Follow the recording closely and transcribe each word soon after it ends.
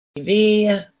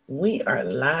TV. We are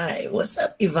live. What's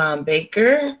up, Yvonne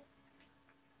Baker?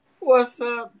 What's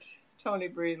up, Tony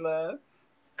Breedlove?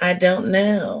 I don't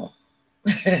know.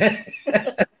 It's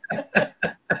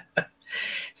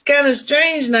kind of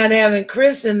strange not having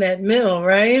Chris in that middle,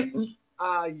 right?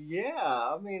 Yeah.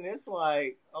 I mean, it's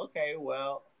like, okay,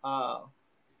 well,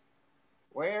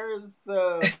 where's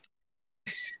the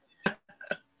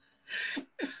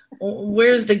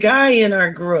Where's the guy in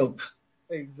our group?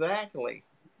 exactly?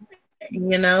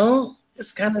 You know,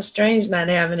 it's kind of strange not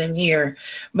having him here.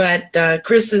 But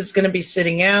Chris is going to be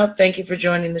sitting out. Thank you for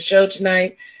joining the show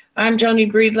tonight. I'm Tony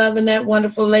Breedlove, and that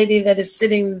wonderful lady that is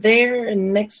sitting there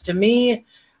and next to me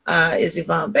is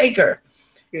Yvonne Baker.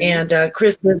 And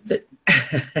Chris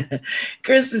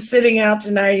is sitting out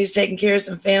tonight. He's taking care of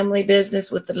some family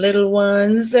business with the little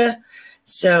ones.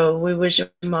 So we wish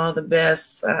him all the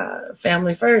best.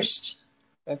 Family first.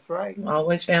 That's right.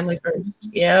 Always family first.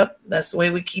 Yep, that's the way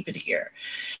we keep it here.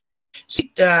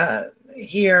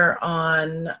 Here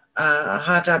on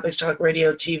Hot Topics Talk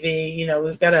Radio TV, you know,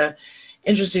 we've got a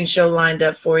interesting show lined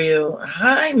up for you.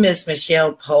 Hi, Miss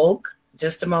Michelle Polk.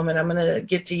 Just a moment. I'm going to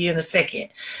get to you in a second.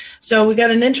 So we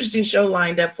got an interesting show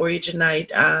lined up for you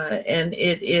tonight, and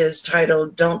it is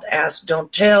titled Don't Ask,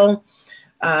 Don't Tell,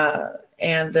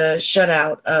 and the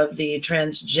shutout of the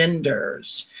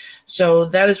transgenders. So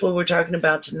that is what we're talking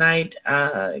about tonight.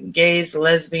 Gays,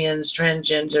 lesbians,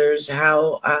 transgenders,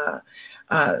 how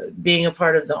being a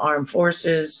part of the armed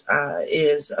forces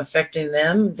is affecting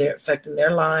them. They're affecting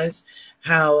their lives,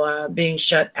 how being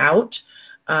shut out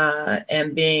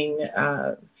and being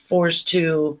forced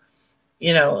to,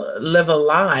 you know, live a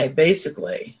lie,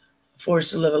 basically.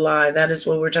 Forced to live a lie. That is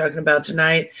what we're talking about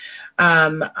tonight.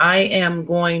 I am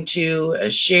going to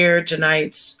share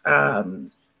tonight's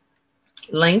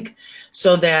link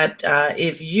so that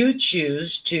if you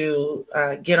choose to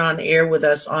get on air with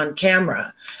us on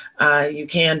camera, you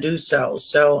can do so.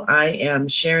 So I am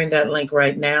sharing that link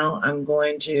right now. I'm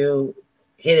going to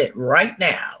hit it right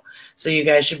now. So you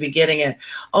guys should be getting it.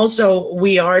 Also,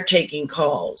 we are taking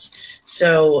calls.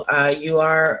 So you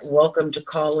are welcome to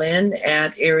call in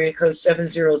at area code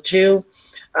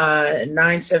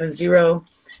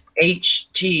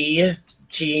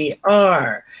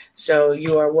 702-970-HTTR. So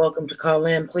you are welcome to call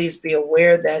in. Please be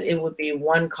aware that it would be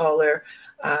one caller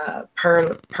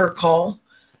per call.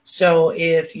 So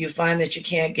if you find that you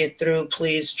can't get through,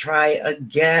 please try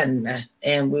again,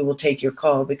 and we will take your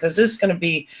call, because this is going to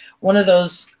be one of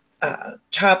those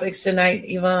topics tonight,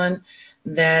 Yvonne,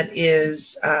 that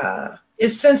is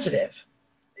sensitive.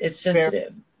 It's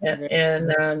sensitive.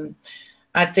 And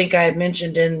I think I had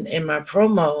mentioned in my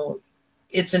promo,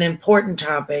 it's an important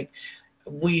topic.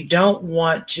 We don't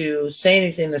want to say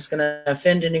anything that's going to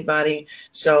offend anybody.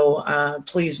 So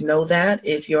please know that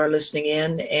if you are listening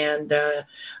in and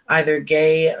either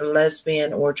gay,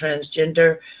 lesbian, or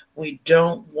transgender, we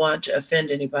don't want to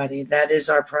offend anybody. That is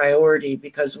our priority,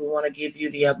 because we want to give you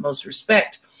the utmost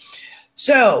respect.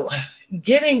 So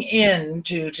getting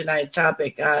into tonight's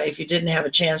topic, if you didn't have a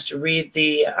chance to read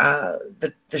the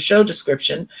show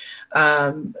description,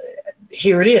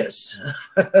 here it is.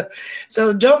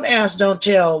 So Don't Ask, Don't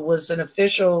Tell was an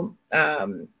official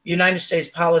United States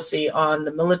policy on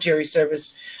the military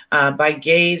service by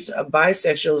gays,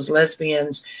 bisexuals,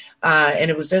 lesbians, and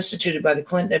it was instituted by the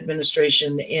Clinton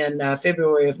administration in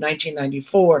February of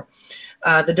 1994.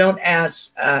 The Don't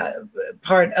Ask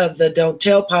part of the Don't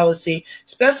Tell policy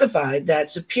specified that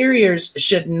superiors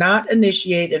should not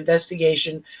initiate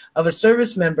investigation of a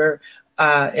service member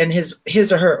and his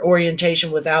or her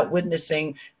orientation without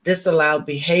witnessing disallowed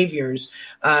behaviors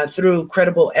through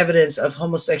credible evidence of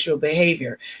homosexual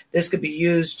behavior. This could be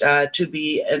used to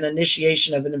be an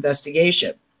initiation of an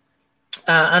investigation.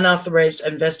 Unauthorized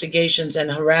investigations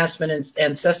and harassment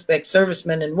and suspect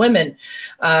servicemen and women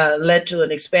led to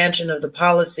an expansion of the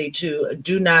policy to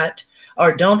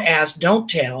don't ask, don't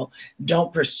tell,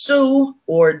 don't pursue,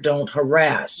 or don't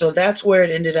harass. So that's where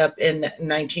it ended up in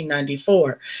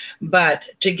 1994. But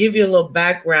to give you a little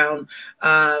background,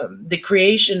 the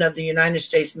creation of the United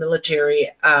States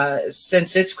military,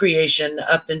 since its creation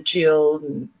up until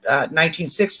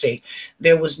 1960,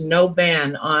 there was no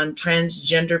ban on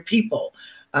transgender people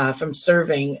from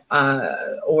serving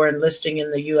or enlisting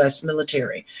in the U.S.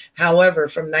 military. However,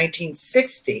 from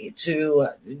 1960 to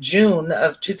June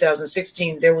of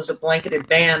 2016, there was a blanketed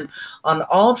ban on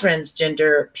all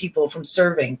transgender people from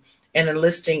serving and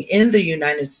enlisting in the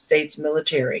United States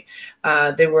military.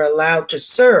 They were allowed to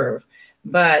serve,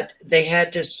 but they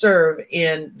had to serve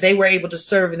in, they were able to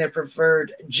serve in their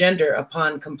preferred gender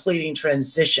upon completing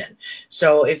transition.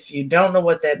 So if you don't know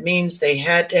what that means, they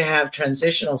had to have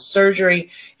transitional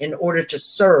surgery in order to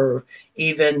serve,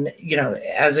 even, you know,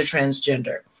 as a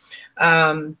transgender.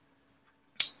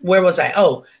 Where was I?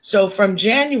 Oh, so from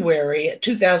January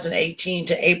 2018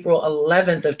 to April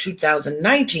 11th of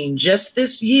 2019, just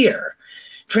this year,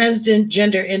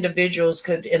 transgender individuals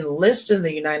could enlist in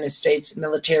the United States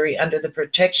military under the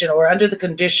protection or under the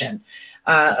condition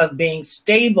of being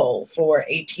stable for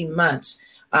 18 months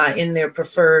in their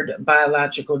preferred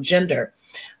biological gender.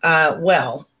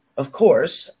 Well, of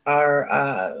course,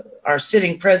 our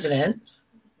sitting president,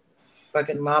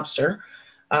 fucking mobster,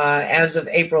 as of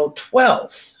April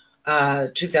 12th,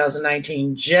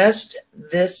 2019, just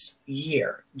this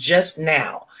year, just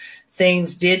now,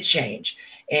 things did change.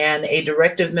 And a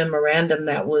directive memorandum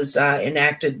that was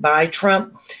enacted by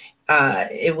Trump,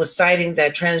 it was citing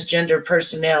that transgender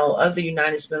personnel of the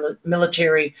United States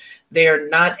military, they are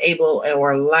not able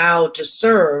or allowed to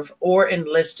serve or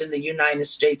enlist in the United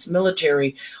States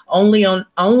military, only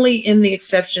in the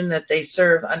exception that they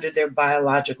serve under their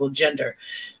biological gender.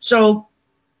 So,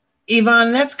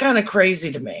 Yvonne, that's kind of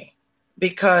crazy to me,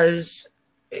 because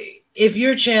if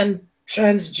you're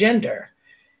transgender,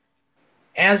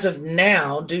 as of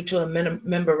now, due to a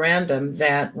memorandum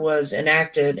that was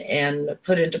enacted and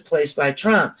put into place by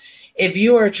Trump, if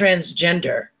you are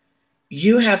transgender,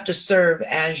 you have to serve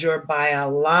as your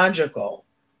biological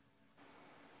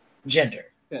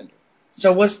gender.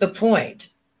 So what's the point?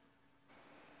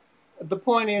 The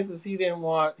point is he don't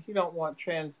want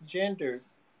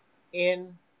transgenders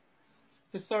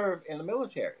to serve in the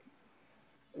military.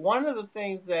 One of the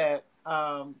things that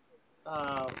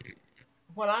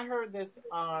when I heard this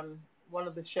on one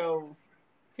of the shows,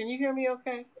 can you hear me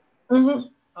okay? Mm-hmm.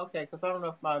 Okay, because I don't know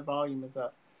if my volume is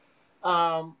up.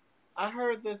 I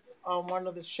heard this on one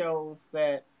of the shows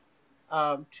that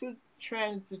two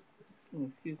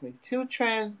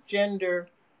transgender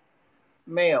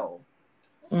males,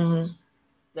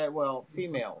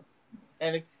 females,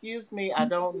 and excuse me, I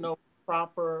don't know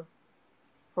proper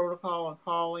protocol on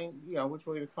calling, you know, which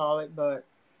way to call it, but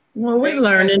we're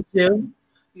learning too.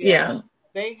 Yeah.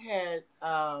 They had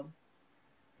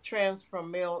trans from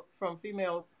male to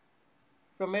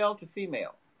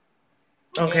female.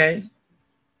 Okay. And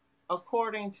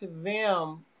according to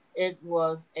them, it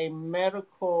was going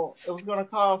to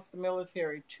cost the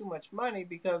military too much money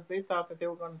because they thought that they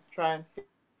were going to try and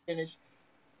finish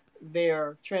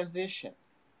their transition.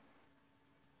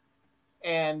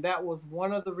 And that was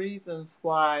one of the reasons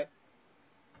why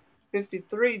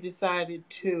 53 decided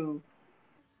to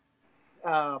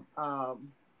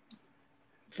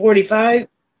 45,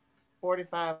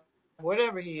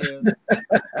 whatever he is,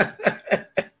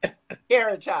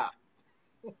 Carrot Top.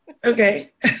 Okay.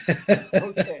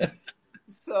 Okay.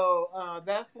 So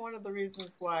that's one of the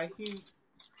reasons why he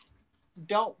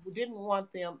didn't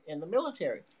want them in the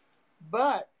military.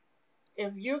 But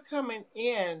if you're coming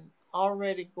in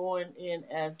already going in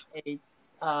as a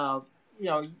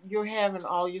you're having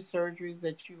all your surgeries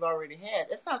that you've already had,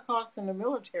 it's not costing the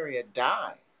military a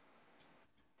dime.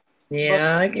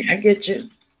 Yeah, I get you.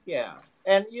 Yeah.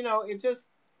 And, you know, it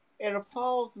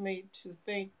appalls me to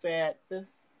think that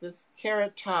this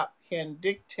Carrot Top can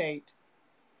dictate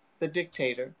the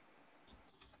dictator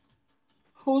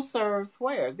who serves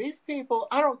where. These people,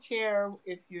 I don't care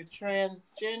if you're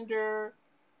transgender,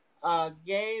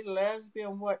 gay,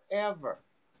 lesbian, whatever.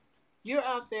 You're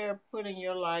out there putting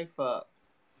your life up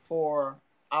for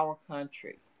our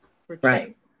country,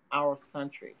 protect our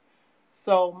country.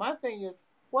 So my thing is,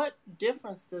 what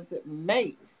difference does it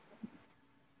make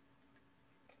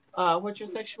what your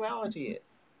sexuality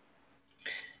is?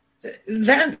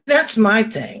 That's my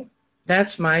thing.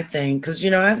 That's my thing. Because,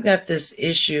 you know, I've got this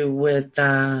issue with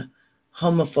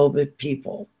homophobic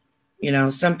people. You know,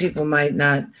 some people might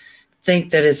not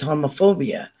think that it's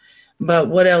homophobia, but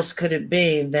what else could it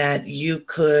be that you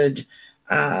could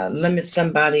limit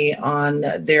somebody on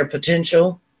their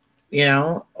potential, you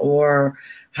know, or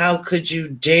how could you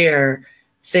dare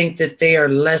think that they are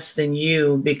less than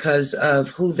you because of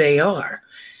who they are?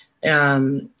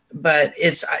 But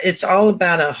it's all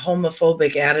about a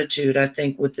homophobic attitude, I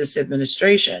think, with this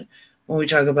administration. When we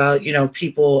talk about, you know,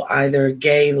 people either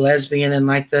gay, lesbian, and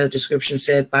like the description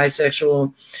said,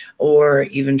 bisexual, or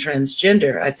even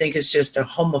transgender, I think it's just a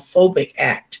homophobic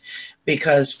act,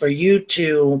 because for you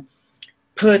to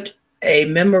put a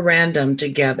memorandum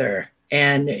together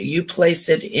and you place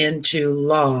it into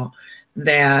law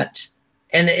that,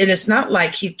 and it's not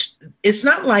like this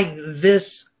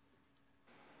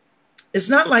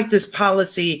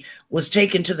policy was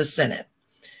taken to the Senate.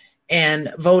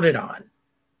 and voted on.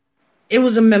 It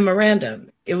was a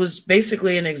memorandum. It was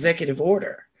basically an executive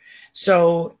order.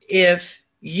 So if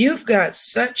you've got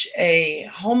such a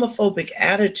homophobic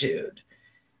attitude,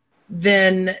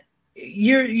 then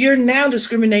you're now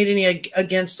discriminating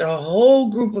against a whole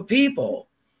group of people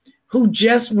who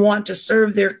just want to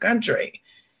serve their country.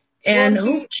 And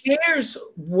who cares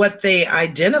what they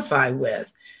identify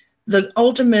with? I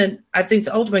think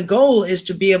the ultimate goal is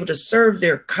to be able to serve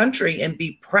their country and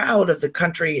be proud of the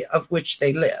country of which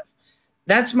they live.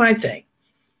 That's my thing.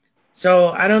 So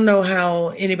I don't know how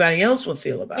anybody else will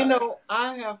feel about it. You know,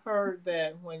 I have heard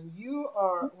that when you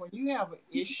have an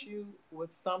issue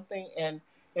with something, and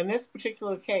in this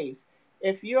particular case,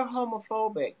 if you're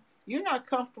homophobic, you're not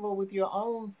comfortable with your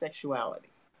own sexuality.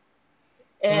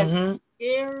 And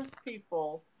it scares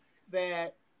people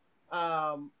that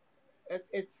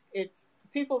it's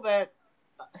people that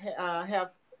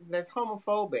that's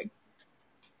homophobic.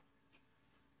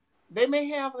 They may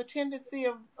have the tendency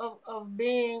of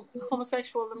being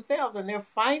homosexual themselves, and they're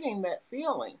fighting that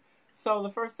feeling. So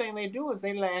the first thing they do is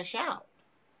they lash out.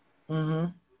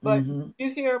 But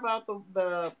you hear about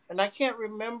the and I can't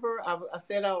remember, I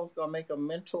said I was going to make a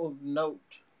mental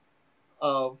note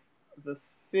of the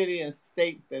city and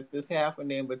state that this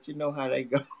happened in, but you know how they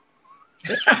go.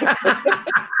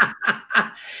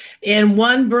 In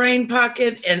one brain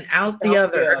pocket and out the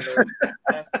other.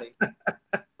 Exactly.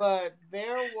 But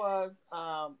there was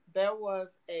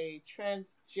a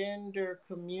transgender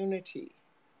community,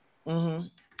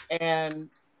 and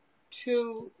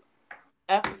two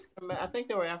I think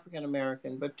they were African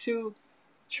American, but two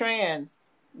trans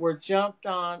were jumped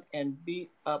on and beat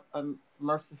up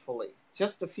unmercifully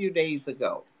just a few days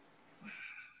ago.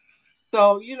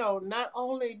 So, you know, not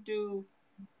only do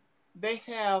they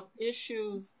have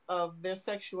issues of their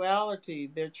sexuality,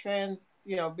 their trans,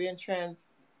 being trans,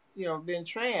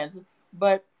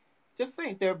 but just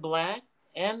think they're Black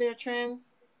and they're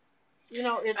trans.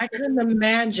 I couldn't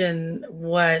imagine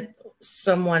what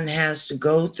someone has to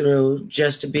go through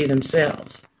just to be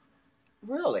themselves.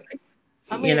 Really?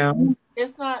 I mean,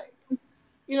 it's not,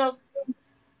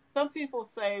 some people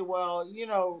say, well,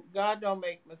 God don't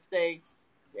make mistakes,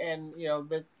 and,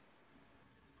 that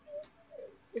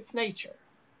it's nature.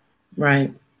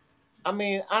 Right. I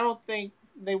mean, I don't think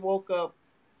they woke up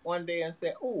one day and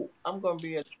said, oh, I'm going to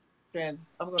be a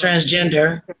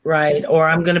transgender, right? Or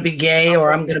I'm going to be gay,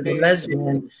 or I'm going to be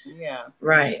lesbian. Yeah.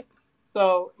 Right.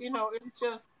 So, it's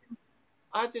just,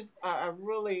 I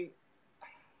really,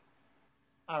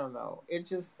 I don't know.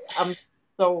 I'm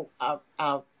so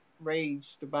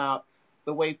outraged about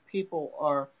the way people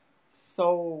are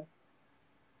so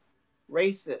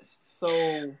racist.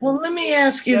 So, well, let me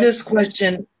ask you this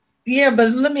question. Yeah,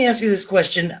 but let me ask you this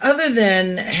question. Other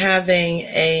than having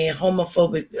a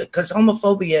homophobic, because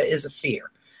homophobia is a fear.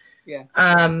 Yeah.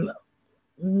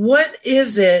 What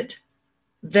is it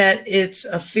that it's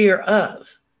a fear of,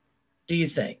 do you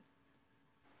think?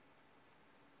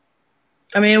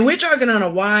 I mean, we're talking on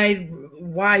a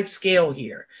wide scale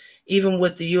here, even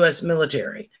with the U.S.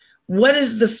 military. What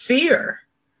is the fear?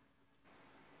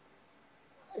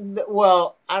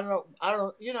 Well, I don't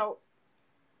know.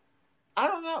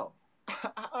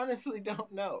 I honestly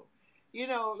don't know.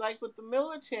 Like with the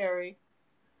military,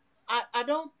 I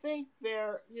don't think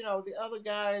they're, the other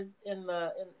guys in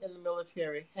the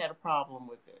military had a problem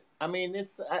with it. I mean,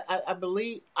 I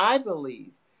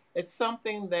believe it's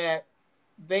something that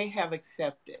they have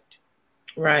accepted.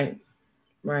 Right.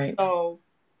 Right. So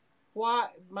why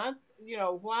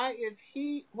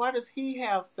does he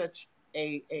have such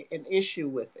an issue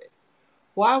with it?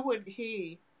 Why would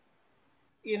he,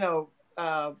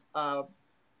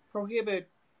 prohibit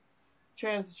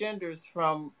transgenders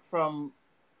from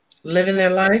living their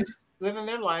life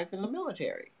in the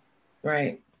military?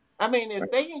 Right. I mean, if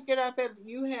they can get out there,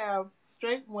 you have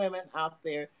straight women out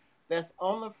there that's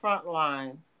on the front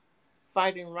line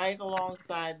fighting right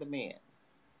alongside the men.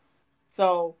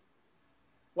 So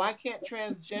why can't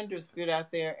transgenders get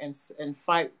out there and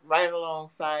fight right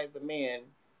alongside the men?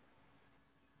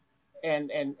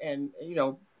 And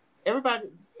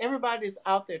everybody's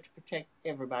out there to protect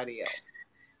everybody else.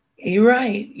 You're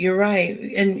right.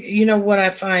 And what I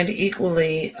find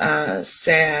equally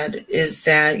sad is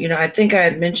that, I think I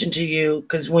had mentioned to you,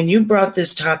 because when you brought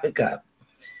this topic up,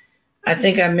 I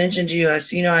think I mentioned to you,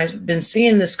 I've been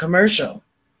seeing this commercial,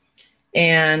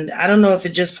 and I don't know if it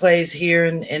just plays here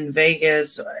in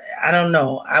Vegas. I don't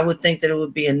know. I would think that it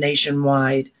would be a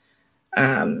nationwide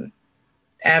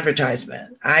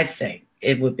advertisement. I think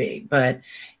it would be, but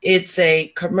it's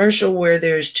a commercial where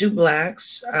there's two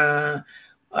Blacks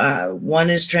One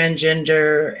is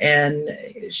transgender,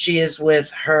 and she is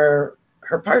with her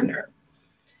partner.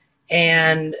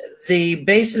 And the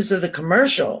basis of the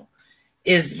commercial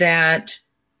is that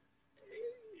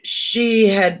she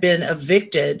had been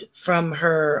evicted from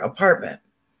her apartment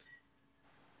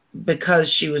because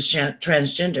she was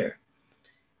transgender.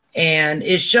 And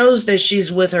it shows that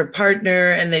she's with her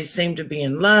partner and they seem to be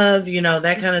in love, you know,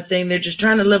 that kind of thing. They're just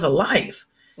trying to live a life.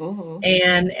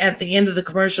 And at the end of the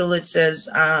commercial, it says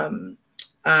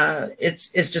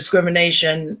it's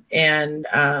discrimination, and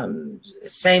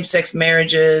same-sex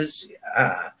marriages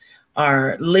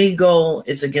are legal.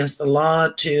 It's against the law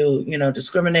to, you know,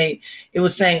 discriminate. It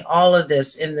was saying all of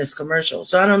this in this commercial.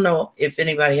 So I don't know if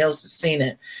anybody else has seen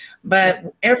it,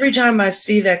 but every time I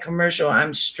see that commercial,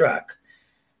 I'm struck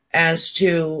as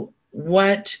to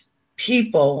what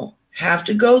people have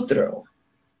to go through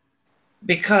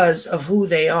because of who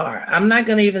they are. I'm not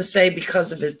going to even say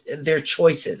because of their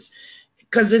choices,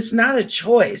 because it's not a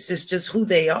choice. It's just who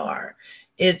they are.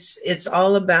 It's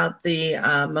all about the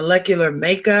molecular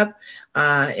makeup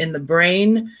in the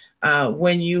brain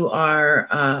when you are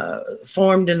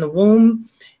formed in the womb.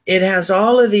 It has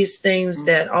all of these things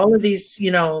that all of these,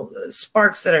 you know,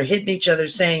 sparks that are hitting each other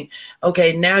saying,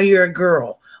 okay, now you're a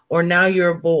girl, or now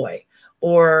you're a boy.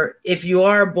 Or if you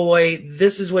are a boy,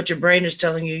 this is what your brain is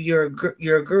telling you,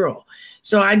 you're a girl.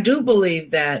 So I do believe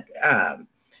that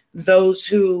those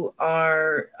who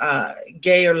are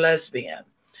gay or lesbian,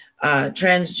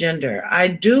 transgender, I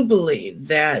do believe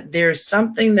that there's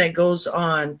something that goes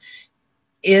on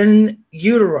in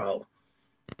utero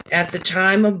at the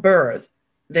time of birth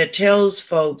that tells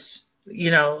folks,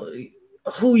 you know,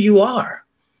 who you are.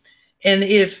 And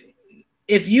if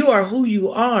you are who you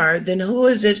are, then who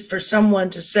is it for someone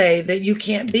to say that you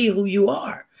can't be who you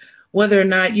are? Whether or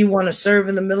not you want to serve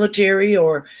in the military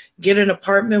or get an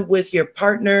apartment with your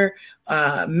partner,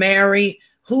 marry,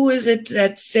 who is it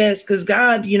that says, because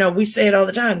God, you know, we say it all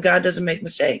the time, God doesn't make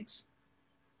mistakes,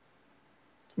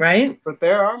 right? But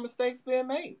there are mistakes being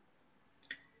made.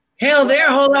 Hell, there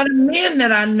are a whole lot of men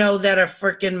that I know that are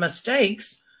freaking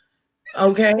mistakes,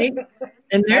 okay?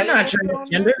 And they're not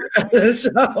transgender.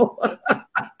 So,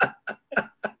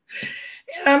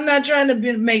 and I'm not trying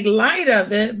to make light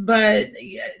of it, but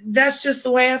that's just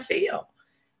the way I feel.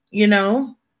 You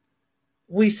know,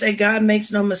 we say God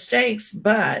makes no mistakes,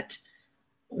 but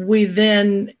we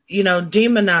then, you know,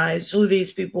 demonize who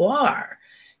these people are.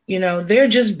 You know, they're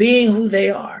just being who they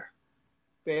are.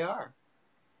 They are.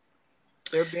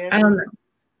 They're being. I don't know.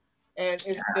 And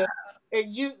it's just,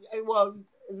 well,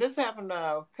 this happened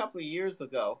a couple of years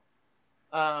ago.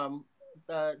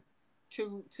 The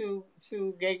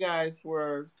two gay guys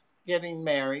were getting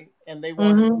married, and they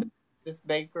wanted this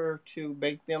baker to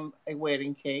bake them a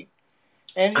wedding cake.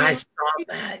 And I saw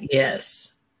that,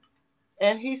 yes.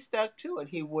 And he stuck to it.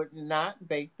 He would not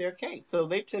bake their cake. So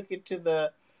they took it to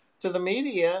the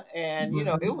media, and you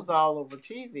know, it was all over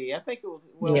TV. I think it was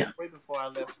way before I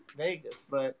left Vegas,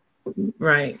 but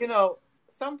right. You know,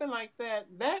 something like that,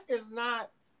 that is not,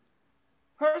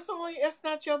 personally, it's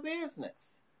not your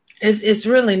business. It's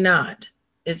really not.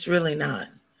 It's really not.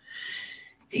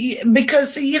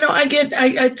 Because, you know,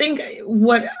 I think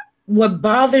what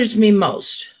bothers me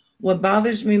most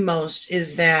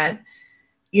is that,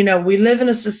 you know, we live in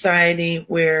a society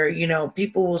where, you know,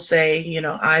 people will say, you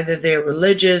know, either they're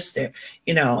religious, they're,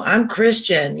 you know, I'm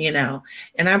Christian, you know,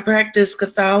 and I practice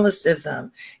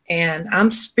Catholicism, and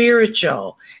I'm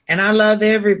spiritual, and I love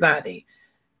everybody.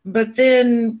 But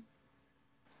then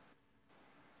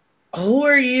who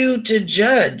are you to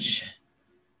judge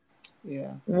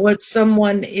what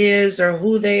someone is, or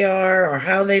who they are, or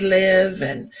how they live?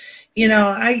 And, you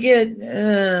know, I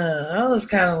was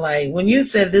kind of like, when you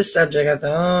said this subject, I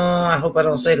thought, oh, I hope I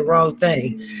don't say the wrong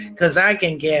thing, because I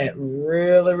can get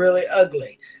really, really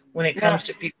ugly when it comes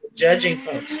to people judging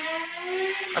folks.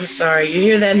 I'm sorry, you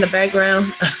hear that in the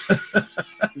background?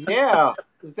 Yeah.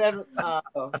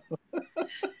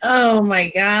 Oh my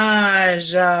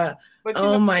gosh. But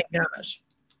oh my gosh.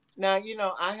 Now, you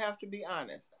know, I have to be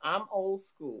honest. I'm old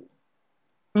school.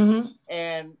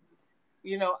 And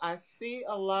you know, I see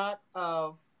a lot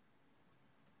of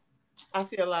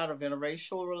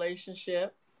interracial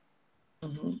relationships,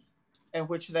 in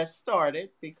which that started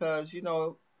because, you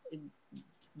know,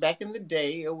 back in the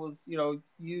day, it was, you know,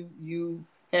 you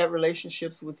had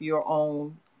relationships with your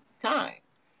own kind,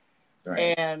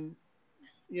 right. And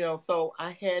you know, so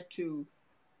I had to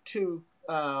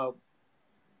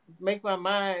put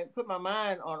my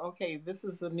mind on, okay, this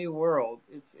is the new world.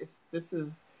 It's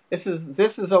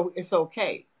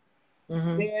okay.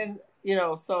 Then, you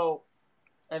know, so,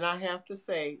 and I have to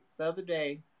say, the other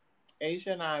day,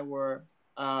 Asia and I were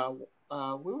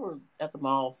we were at the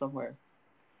mall somewhere,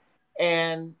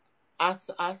 and I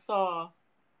saw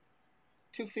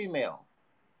two female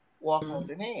walk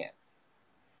holding hands,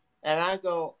 and I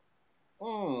go,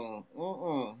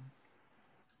 mm.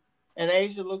 And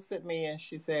Asia looks at me and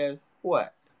she says,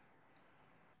 "What?"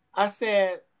 I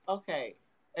said, "Okay,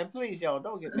 and please, y'all,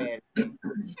 don't get mad at me."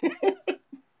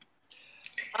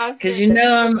 I Because said, you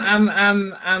know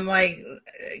I'm like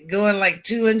going like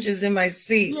 2 inches in my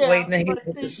seat "Yeah, waiting to hear but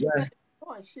what see, this she made was. a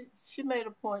point. She made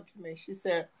a point to me. She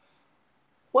said,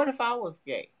 "What if I was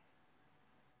gay?"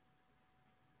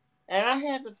 And I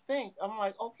had to think. I'm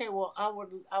like, okay, well, I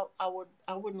wouldn't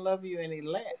love you any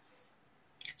less.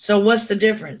 So what's the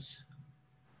difference?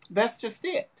 That's just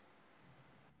it.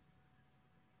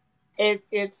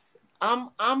 It's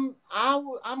I'm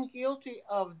guilty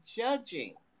of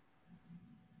judging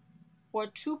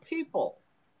what two people,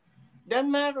 doesn't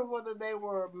matter whether they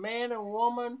were man and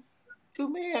woman, two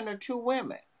men or two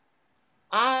women.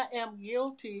 I am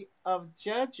guilty of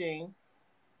judging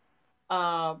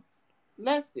uh,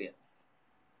 lesbians.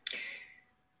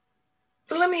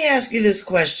 But let me ask you this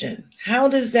question. How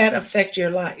does that affect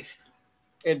your life?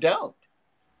 It don't.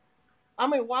 I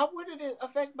mean, why would it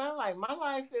affect my life? My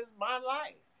life is my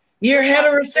life. You're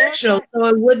heterosexual, so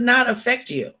it would not affect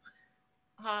you.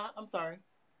 Huh? I'm sorry.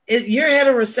 You're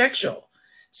heterosexual.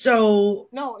 So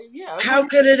no, yeah. How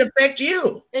could it affect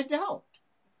you? It don't.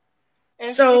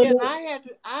 And so see, and I had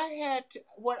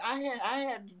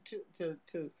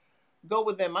to go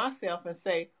within myself and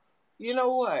say, you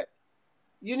know what?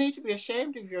 You need to be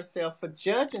ashamed of yourself for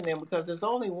judging them, because there's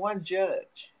only one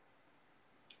judge.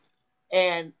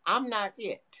 And I'm not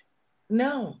it.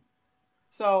 No.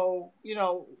 So,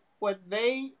 what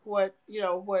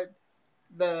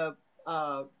the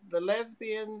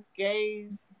lesbians,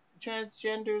 gays,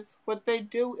 transgenders, what they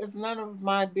do is none of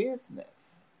my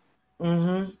business.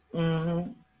 And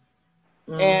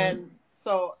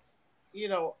so,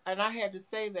 and I had to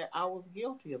say that I was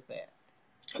guilty of that.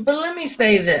 But let me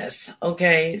say this,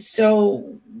 okay?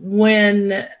 So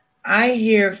when I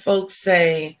hear folks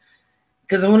say,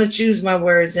 because I want to choose my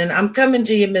words, and I'm coming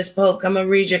to you, Miss Polk. I'm going to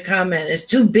read your comment. It's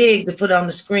too big to put on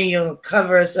the screen. You'll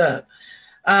cover us up.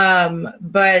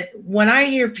 But when I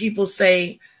hear people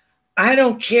say, I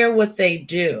don't care what they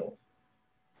do,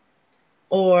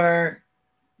 or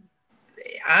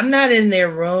I'm not in their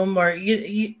room, or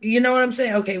you know what I'm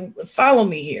saying? Okay, follow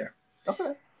me here.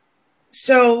 Okay.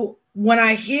 So when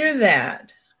I hear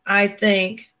that, I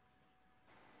think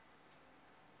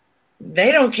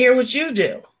they don't care what you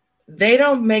do. They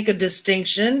don't make a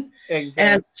distinction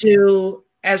exactly.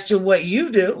 as to what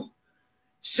you do.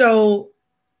 So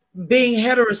being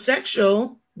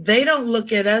heterosexual, they don't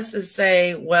look at us and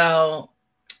say, well,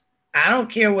 I don't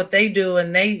care what they do,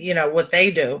 and they, what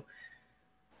they do.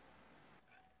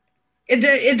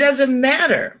 It doesn't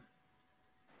matter.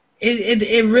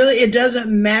 It really doesn't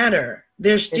matter.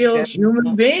 They're still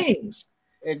human beings.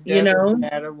 It doesn't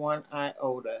matter one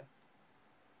iota.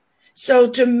 So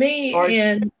to me, or it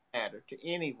shouldn't matter to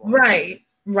anyone.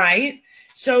 Right.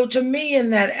 So to me,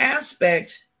 in that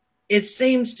aspect, it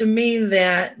seems to me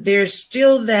that there's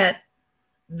still that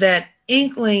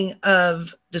inkling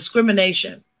of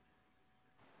discrimination,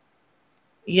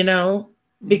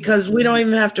 because we don't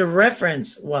even have to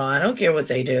reference, well, I don't care what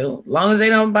they do. As long as they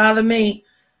don't bother me,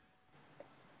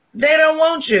 they don't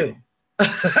want you.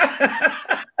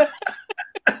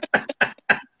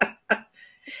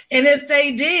 And if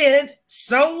they did,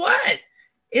 so what?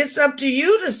 It's up to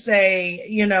you to say,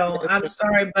 I'm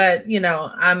sorry, but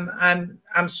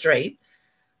I'm straight,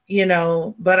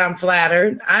 but I'm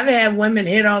flattered. I've had women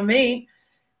hit on me,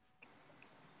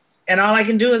 and all I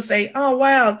can do is say, oh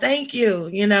wow, thank you.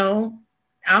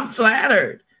 I'm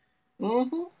flattered.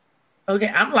 Okay,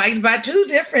 I'm liked by 2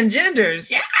 different genders.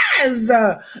 Yes.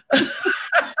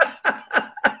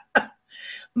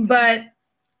 But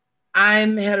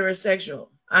I'm heterosexual.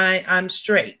 I'm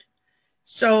straight.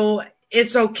 So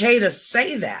it's okay to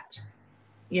say that,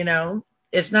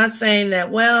 It's not saying that,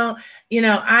 well,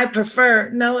 I prefer.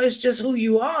 No, it's just who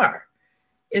you are.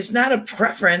 It's not a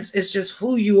preference. It's just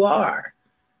who you are.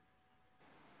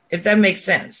 If that makes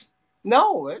sense.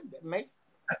 No, it makes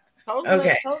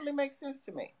totally makes sense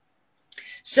to me.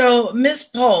 So Miss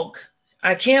Polk,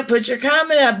 I can't put your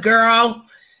comment up, girl.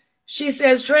 She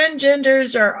says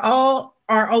transgenders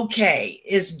are okay.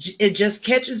 It just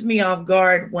catches me off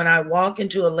guard when I walk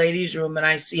into a ladies' room and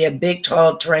I see a big,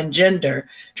 tall transgender,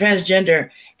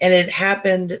 and it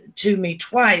happened to me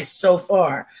twice so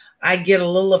far. I get a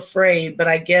little afraid, but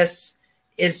I guess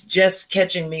it's just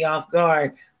catching me off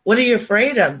guard. What are you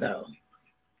afraid of, though?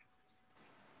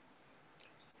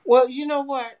 Well, you know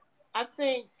what? I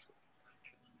think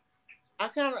I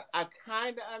kind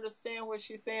of understand what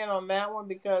she's saying on that one,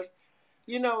 because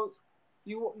you know,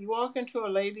 you walk into a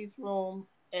ladies' room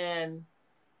and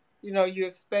you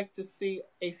expect to see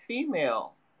a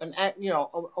female, a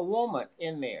woman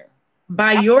in there.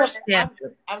 By your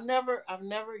standard. I've never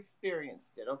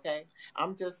experienced it. Okay,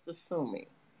 I'm just assuming.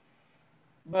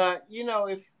 But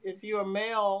if you're a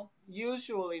male,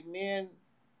 usually men,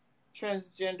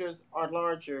 transgenders are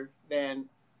larger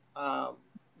um,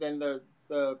 than the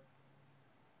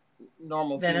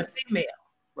normal Than a female.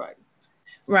 Right.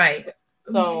 Right.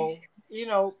 So,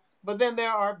 but then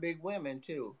there are big women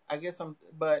too.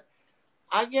 But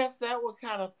I guess that would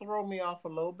kind of throw me off a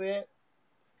little bit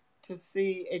to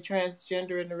see a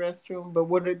transgender in the restroom. But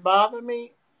would it bother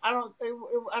me? I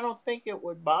don't think it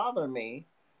would bother me.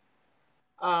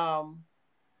 I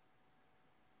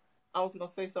was gonna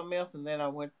say something else and then I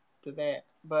went to that.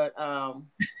 But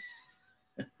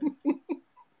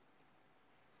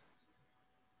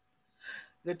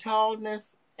the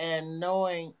tallness and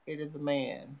knowing it is a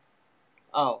man.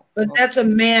 Oh. But that's a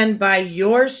man by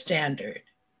your standard.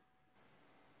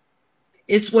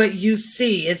 It's what you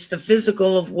see. It's the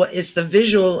it's the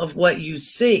visual of what you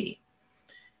see.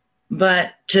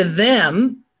 But to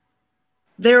them,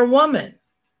 they're a woman.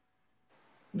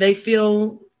 They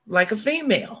feel like a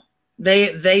female.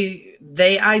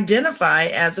 They identify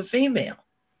as a female.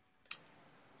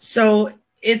 So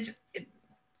it's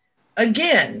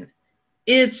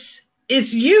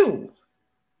you.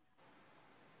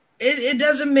 It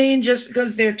doesn't mean just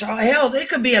because they're tall. Hell, there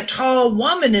could be a tall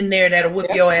woman in there that'll whip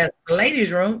your ass in the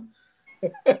ladies' room.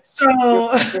 So,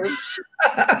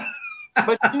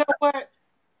 but you know what?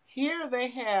 Here they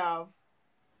have,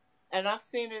 and I've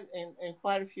seen it in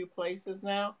quite a few places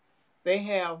now, they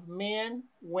have men,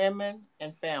 women,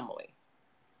 and family.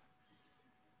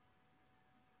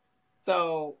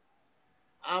 So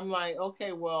I'm like,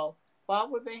 okay, well, why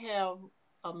would they have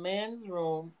a men's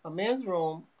room, a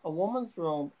woman's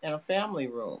room, and a family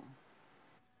room?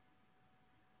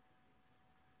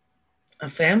 A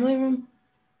family room?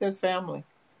 It says family.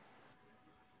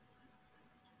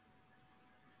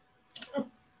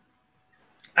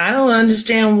 I don't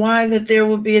understand why that there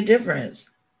would be a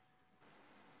difference.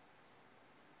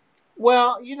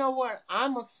 Well, you know what?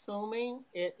 I'm assuming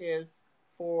it is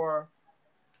for,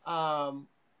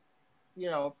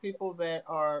 people that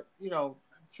are,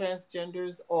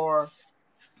 transgenders or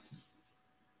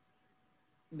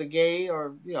the gay,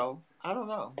 or I don't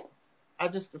know. I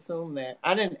just assumed that.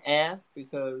 I didn't ask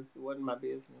because it wasn't my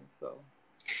business.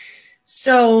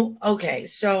 Okay,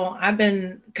 so I've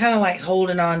been kind of like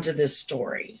holding on to this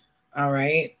story, all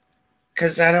right?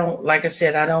 Because like I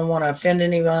said, I don't want to offend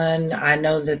anyone. I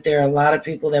know that there are a lot of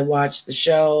people that watch the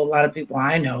show, a lot of people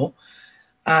I know.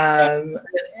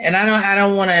 And I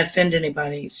don't want to offend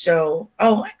anybody. So,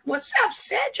 what's up,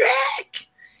 Cedric?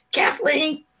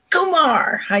 Kathleen,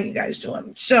 Kumar, how you guys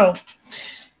doing? So,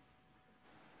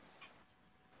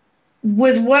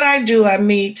 with what I do, I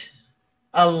meet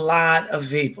a lot of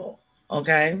people,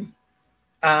 okay?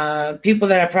 People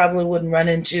that I probably wouldn't run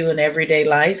into in everyday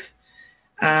life,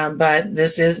 but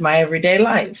this is my everyday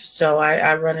life. So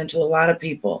I run into a lot of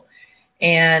people.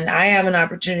 And I have an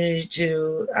opportunity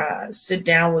to sit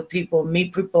down with people,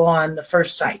 meet people on the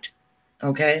first sight,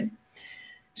 okay?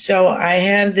 So I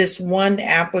had this one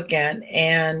applicant,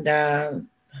 and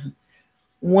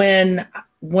when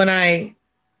I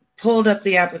pulled up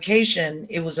the application,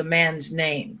 it was a man's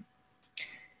name.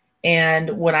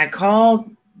 And when I called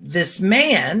this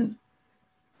man,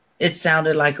 it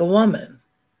sounded like a woman.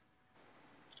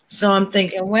 So I'm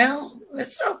thinking, well,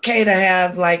 it's okay to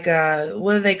have like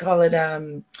what do they call it?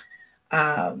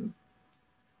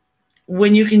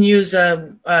 When you can use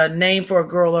a name for a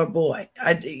girl or a boy.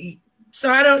 So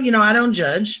I don't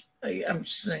judge. I'm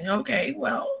just saying, okay,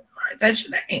 well, all right, that's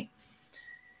your name.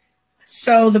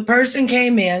 So the person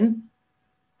came in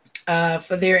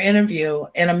for their interview,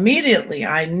 and immediately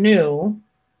I knew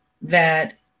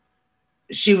that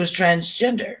she was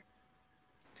transgender.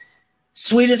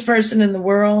 Sweetest person in the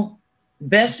world.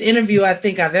 Best interview I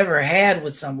think I've ever had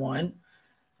with someone.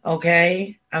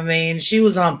 Okay. I mean, she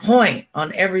was on point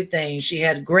on everything. She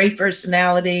had great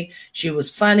personality. She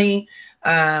was funny.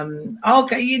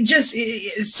 Okay.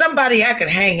 Somebody I could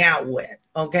hang out with.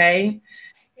 Okay.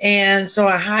 And so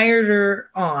I hired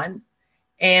her on,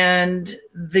 and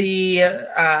the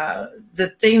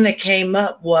thing that came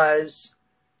up was,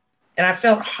 and I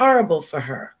felt horrible for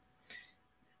her.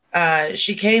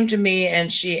 She came to me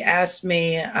and she asked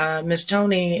me, Miss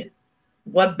Tony,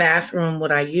 what bathroom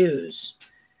would I use?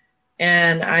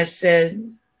 And I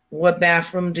said, what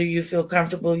bathroom do you feel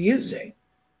comfortable using?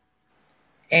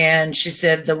 And she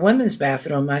said, the women's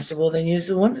bathroom. I said, well, then use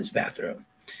the women's bathroom.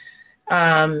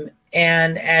 And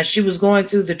as she was going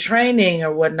through the training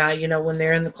or whatnot, you know, when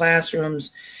they're in the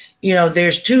classrooms, you know,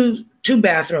 there's two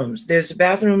bathrooms. There's the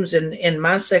bathrooms in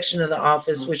my section of the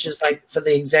office, which is like for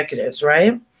the executives,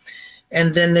 right?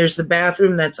 And then there's the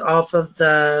bathroom that's off of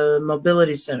the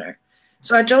mobility center.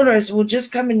 So I told her, I said, well,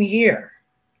 just come in here,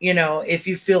 you know, if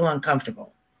you feel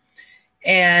uncomfortable.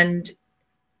 And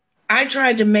I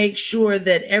tried to make sure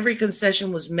that every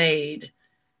concession was made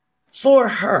for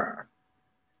her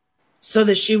so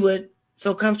that she would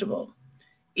feel comfortable.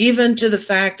 Even to the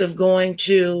fact of going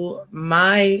to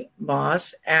my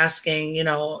boss asking, you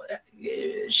know,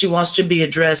 she wants to be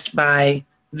addressed by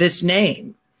this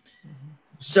name.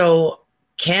 So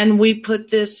can we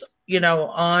put this, you know,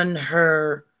 on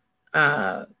her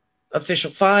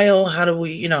official file? How do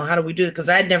we, you know, how do we do it? Because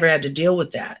I'd never had to deal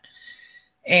with that.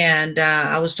 And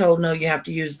I was told, no, you have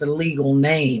to use the legal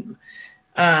name.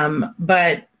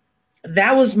 But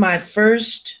that was my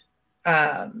first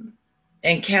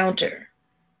encounter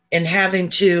in having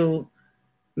to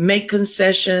make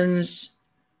concessions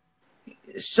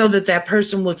so that that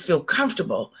person would feel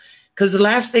comfortable. Because the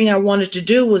last thing I wanted to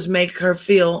do was make her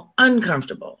feel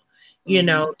uncomfortable, you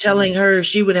know, telling her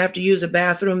she would have to use a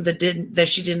bathroom that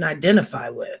she didn't identify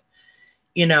with.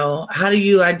 You know, how do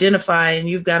you identify and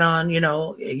you've got on, you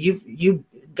know, you've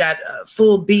got a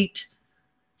full beat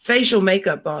facial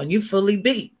makeup on, you fully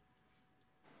beat,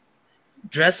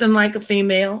 dressing like a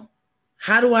female.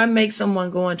 How do I make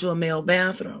someone go into a male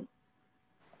bathroom?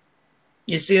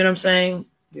 You see what I'm saying?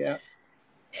 Yeah.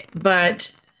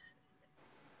 But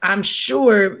I'm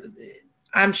sure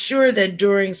that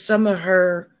during some of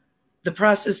the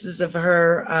processes of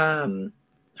her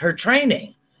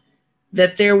training,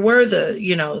 that there were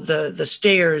the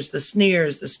stares, the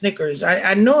sneers, the snickers.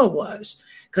 I know it was,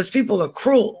 because people are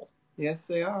cruel. Yes,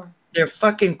 they are. They're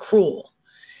fucking cruel.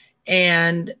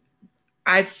 And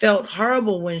I felt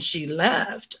horrible when she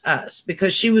left us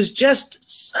because she was just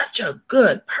such a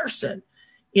good person,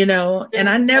 you know, and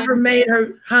I never made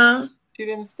her, huh? She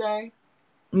didn't stay?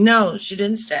 No, she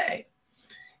didn't stay,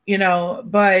 you know,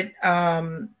 but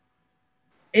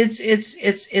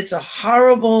it's a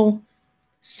horrible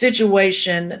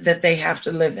situation that they have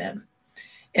to live in.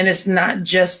 And it's not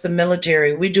just the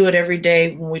military. We do it every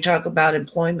day when we talk about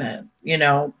employment, you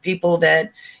know, people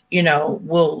that, you know,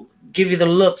 will give you the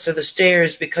looks or the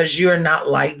stares because you're not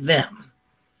like them.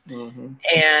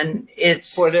 And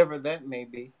it's whatever that may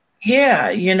be. Yeah,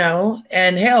 you know,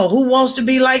 and hell, who wants to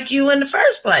be like you in the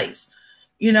first place?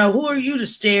 You know, who are you to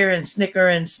stare and snicker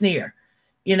and sneer,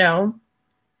 you know,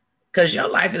 because your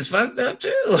life is fucked up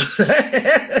too.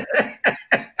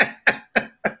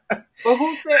 Well,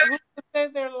 who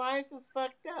said their life is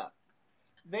fucked up?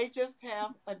 They just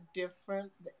have a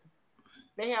different,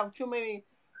 they have too many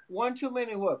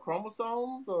what,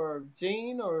 chromosomes or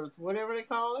gene or whatever they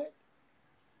call it.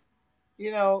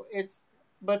 You know,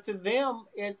 but to them,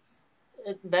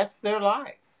 that's their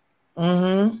life.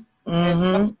 And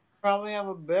some probably have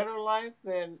a better life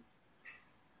than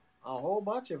a whole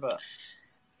bunch of us.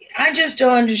 I just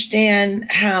don't understand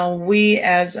how we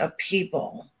as a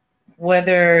people,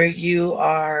 whether you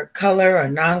are color or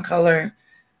non-color,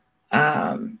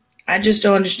 I just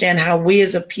don't understand how we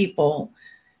as a people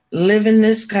live in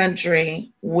this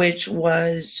country, which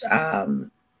is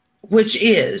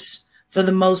for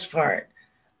the most part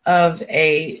of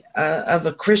a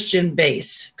Christian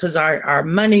base, because our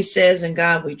money says in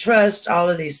God we trust, all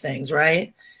of these things,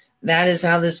 right? That is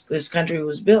how this country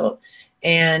was built.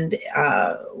 And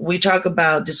we talk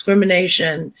about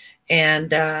discrimination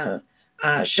and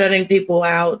shutting people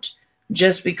out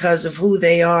just because of who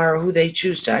they are, who they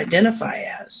choose to identify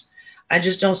as. I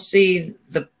just don't see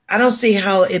I don't see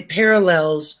how it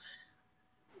parallels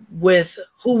with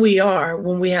who we are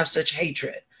when we have such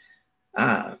hatred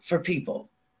for people.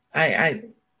 I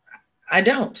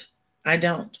don't.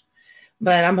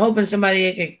 But I'm hoping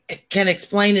somebody can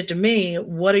explain it to me.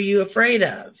 What are you afraid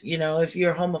of? You know, if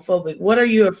you're homophobic, what are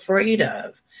you afraid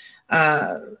of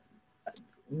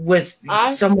with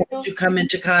someone that you come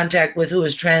into contact with who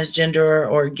is transgender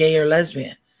or gay or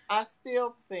lesbian? I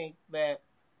still think that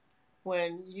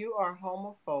when you are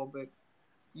homophobic,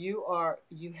 you're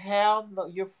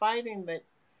fighting that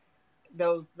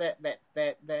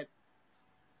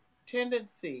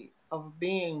tendency of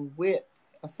being with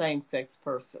a same-sex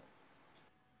person.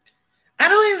 I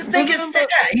don't even think it's that.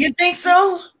 You think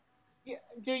so? Yeah.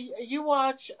 Do you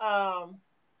watch Have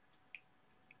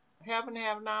and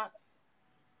Have Nots?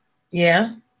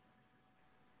 Yeah.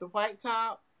 The white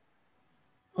cop?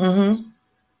 Mm-hmm.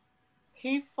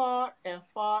 He fought and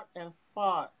fought and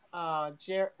fought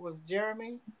was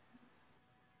Jeremy.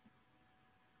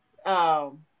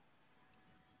 Um,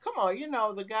 Come on, you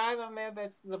know the guy on there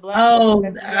that's the black. Oh,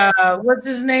 what's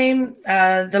his name?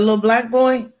 The little black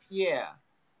boy? Yeah.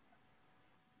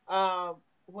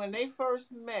 When they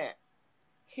first met,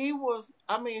 he was,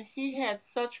 I mean, he had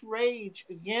such rage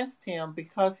against him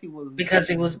because he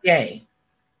was gay.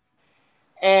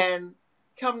 And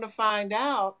come to find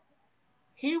out,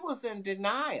 he was in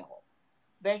denial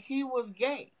that he was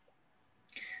gay.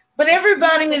 But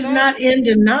everybody is not in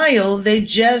denial. They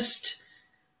just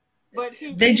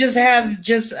have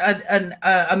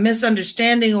a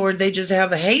misunderstanding, or they just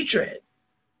have a hatred.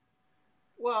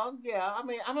 Well, yeah, I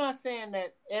mean, I'm not saying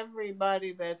that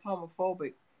everybody that's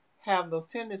homophobic have those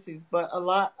tendencies, but a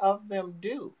lot of them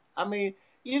do. I mean,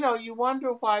 you know, you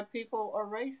wonder why people are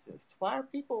racist. Why are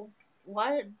people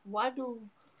why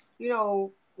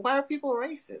are people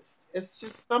racist? It's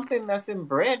just something that's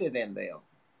embedded in them.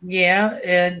 Yeah,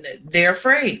 and they're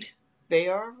afraid. They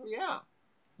are, yeah.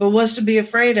 But what's to be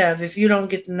afraid of if you don't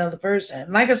get to know the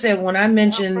person? Like I said, when I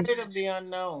mentioned... I'm afraid of the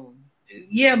unknown.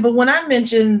 Yeah, but when I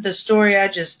mentioned the story I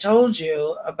just told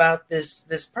you about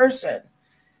this person,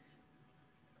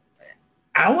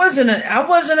 I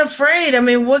wasn't afraid. I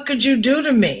mean, what could you do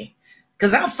to me?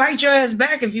 Because I'll fight your ass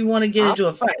back if you want to get into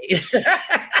a fight.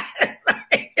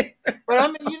 But I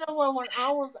mean, you know what? When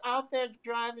I was out there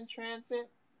driving transit,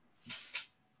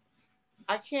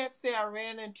 I can't say I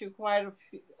ran into quite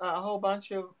a whole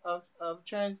bunch of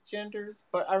transgenders,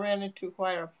 but I ran into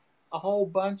quite a whole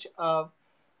bunch of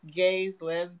gays,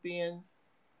 lesbians,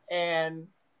 and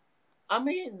I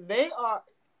mean,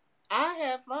 I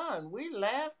had fun. We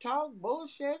laughed, talked,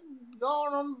 bullshit,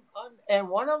 going on, and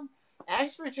one of them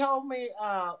actually told me,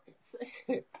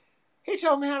 he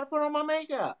told me how to put on my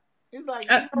makeup. He's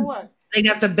like, you know what? They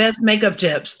got the best makeup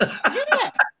tips.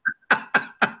 Yeah.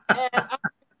 And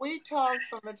we talked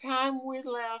from the time we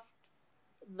left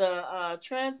the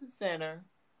transit center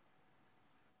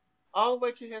all the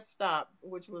way to his stop,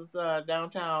 which was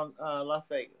downtown Las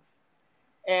Vegas.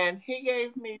 And he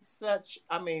gave me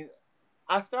I mean,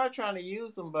 I started trying to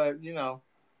use them, but, you know,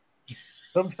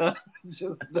 sometimes it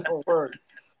just don't work.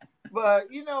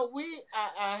 But, you know,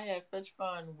 I had such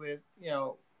fun with, you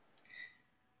know.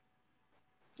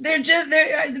 But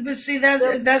see,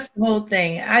 that's the whole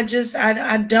thing. I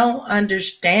don't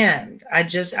understand. I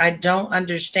don't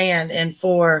understand. And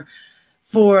for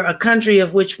a country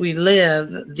of which we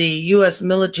live, the U.S.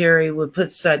 military would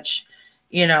put such,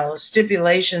 you know,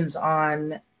 stipulations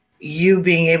on you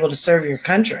being able to serve your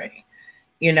country.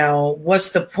 You know,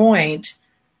 what's the point?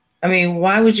 I mean,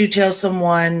 why would you tell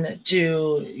someone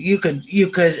you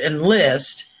could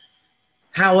enlist?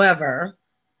 However,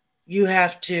 you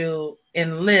have to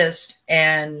enlist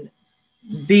and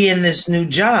be in this new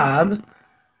job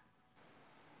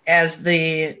as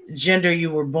the gender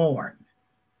you were born.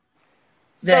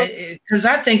 Because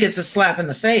I think it's a slap in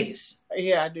the face.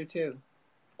 Yeah, I do too.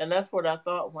 And that's what I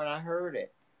thought when I heard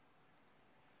it.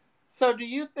 So do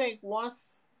you think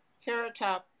once Carrot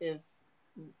Top is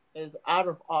out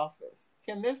of office,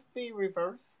 can this be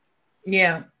reversed?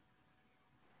 Yeah.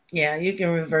 Yeah, you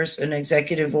can reverse an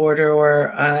executive order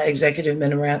or executive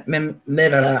memorandum.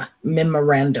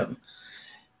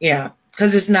 Yeah,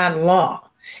 because it's not law.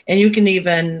 And you can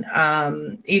even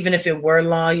if it were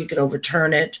law, you could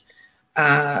overturn it.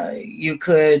 You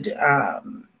could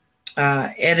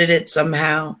edit it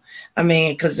somehow. I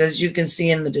mean, because as you can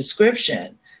see in the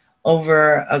description,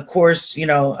 over a course, you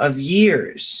know, of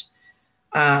years,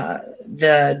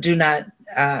 the do not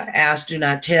ask, do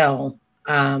not tell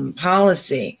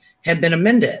policy had been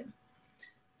amended,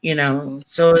 you know,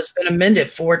 so it's been amended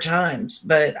 4 times.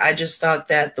 But I just thought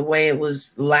that the way it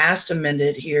was last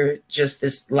amended here, just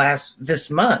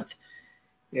this month,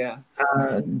 yeah,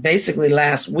 basically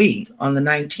last week on the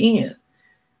 19th,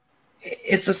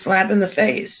 it's a slap in the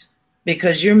face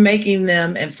because you're making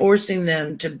them and forcing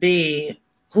them to be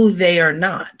who they are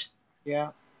not.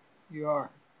 Yeah, you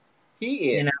are.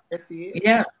 He is. You know? Yes, he is.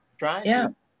 Yeah. Trying. Yeah.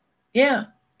 Yeah.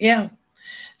 Yeah.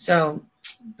 So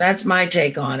that's my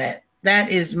take on it.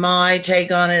 That is my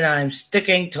take on it. I'm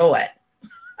sticking to it.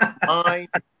 I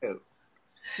do.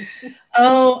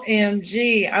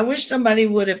 OMG. I wish somebody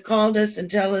would have called us and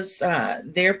tell us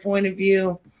their point of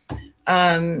view.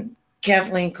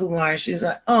 Kathleen Kumar, she's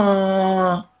like,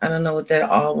 oh, I don't know what that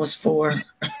all was for.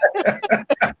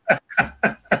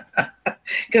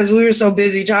 Because we were so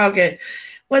busy talking.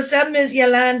 What's up, Miss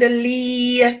Yolanda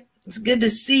Lee? It's good to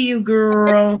see you,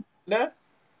 girl. No.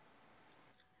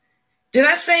 Did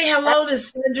I say hello to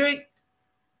Cedric?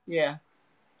 Yeah.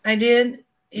 I did?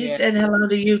 He said hello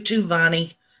to you too,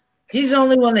 Vonnie. He's the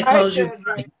only one that calls you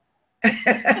Vonnie.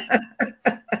 I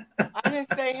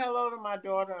didn't say hello to my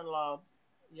daughter-in-law,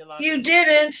 Yolanda. You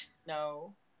didn't?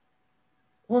 No.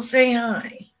 Well, say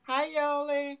hi. Hi,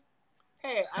 Yoli.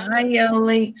 Hey, Hi,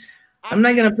 Yoli. I'm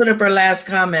not going to put up her last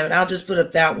comment. I'll just put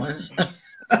up that one.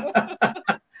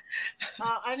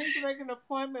 I need to make an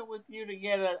appointment with you to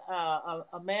get a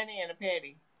mani and a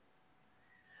pedi.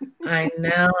 I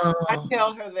know. I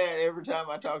tell her that every time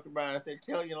I talk to Brian. I say,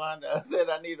 tell Yolanda, I said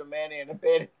I need a mani and a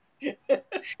pedi.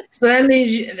 So that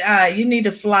means you need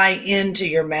to fly into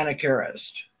your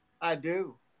manicurist. I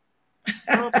do.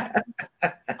 I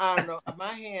don't know.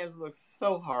 My hands look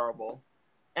so horrible.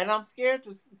 And I'm scared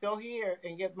to go here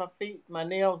and get my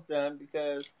nails done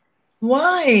because...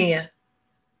 Why?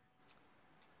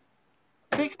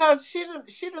 Because she done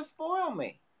spoiled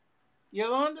me.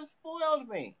 Yolanda spoiled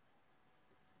me.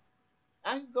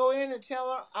 I can go in and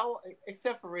tell her,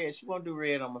 except for red. She won't do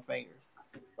red on my fingers,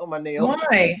 on my nails.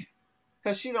 Why?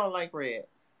 Because she don't like red.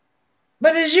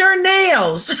 But it's your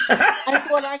nails. That's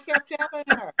what I kept telling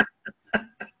her.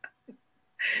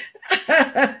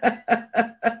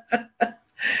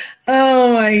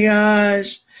 Oh my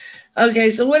gosh. Okay,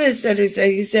 so what did Cedric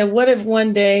say? He said, what if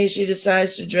one day she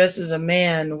decides to dress as a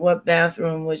man? What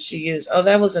bathroom would she use? Oh,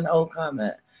 that was an old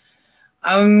comment.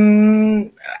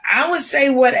 I would say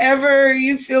whatever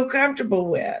you feel comfortable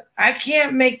with. I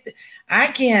can't make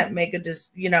a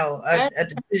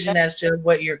decision as to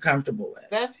what you're comfortable with.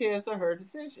 That's his or her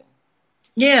decision.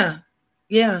 Yeah.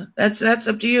 That's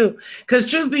up to you. Because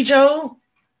truth be told,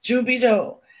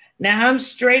 now I'm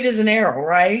straight as an arrow,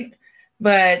 right?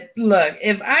 But look,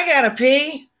 if I gotta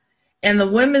pee and the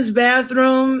women's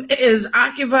bathroom is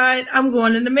occupied, I'm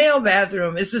going in the male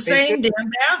bathroom. It's the same damn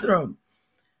bathroom.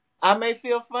 I may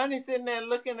feel funny sitting there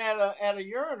looking at a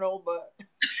urinal, but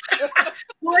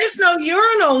well, it's no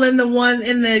urinal in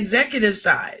the executive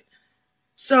side.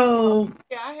 So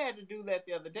yeah, I had to do that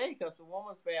the other day because the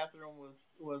woman's bathroom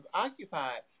was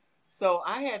occupied. So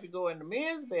I had to go in the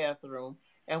men's bathroom,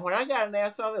 and when I got in there, I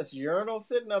saw this urinal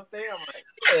sitting up there. I'm like,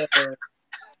 yeah.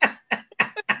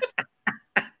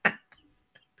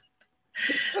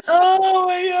 Oh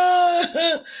my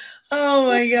god. Oh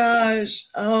my gosh.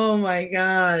 Oh my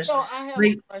gosh. So I have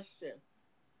a question.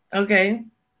 Okay.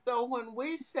 So when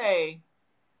we say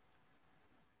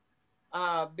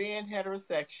being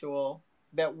heterosexual,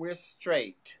 that we're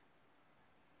straight,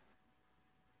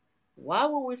 why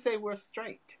would we say we're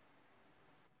straight?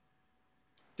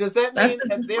 Does that mean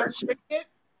that they're straight?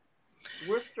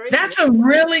 We're straight? That's a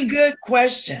really good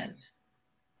question.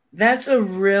 That's a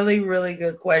really, really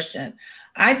good question.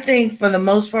 I think for the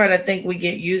most part, I think we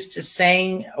get used to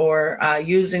saying or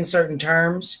using certain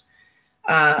terms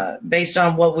based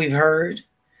on what we've heard.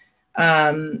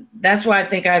 That's why I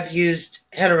think I've used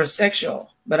heterosexual,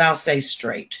 but I'll say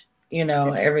straight,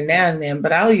 every now and then,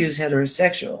 but I'll use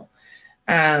heterosexual.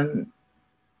 I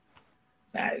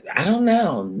don't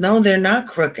know. No, they're not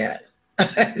crooked.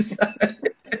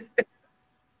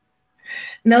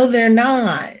 No, they're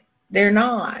not. They're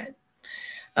not.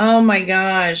 Oh my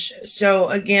gosh. So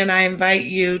again, I invite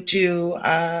you to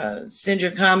send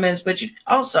your comments, but you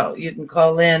can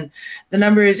call in. The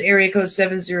number is area code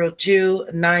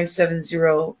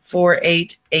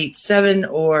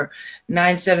 702-970-4887 or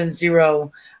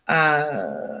 970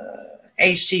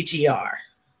 HTTR.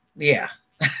 Yeah.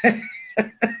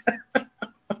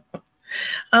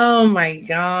 Oh my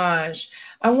gosh.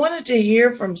 I wanted to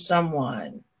hear from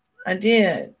someone. I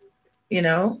did,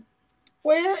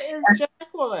 Where is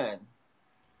Jacqueline?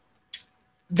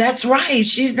 That's right.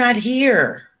 She's not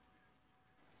here.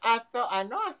 I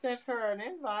know I sent her an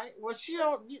invite. Well, she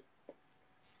don't.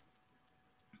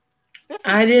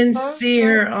 I didn't see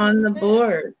her on the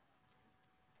board.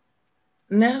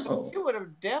 No. She would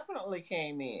have definitely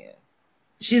came in.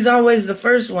 She's always the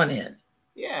first one in.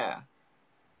 Yeah.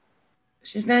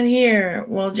 She's not here.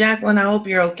 Well, Jacqueline, I hope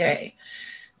you're okay.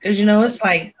 Because, it's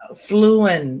like flu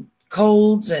and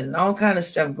colds and all kind of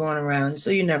stuff going around.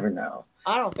 So you never know.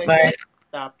 I don't think that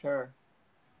stopped her.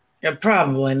 Yeah,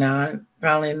 probably not.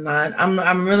 Probably not.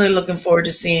 I'm really looking forward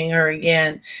to seeing her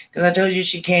again. Because I told you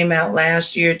she came out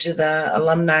last year to the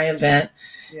alumni event.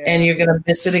 Yeah. And you're going to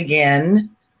miss it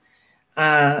again.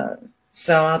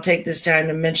 So I'll take this time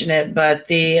to mention it. But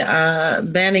the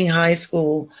Banning High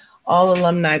School all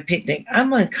alumni picnic.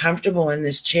 I'm uncomfortable in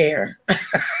this chair. Is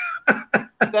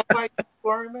that why you're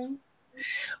squirming?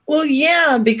 Well,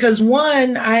 yeah, because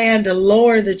one, I had to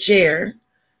lower the chair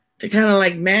to kind of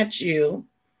like match you.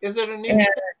 Is it a new?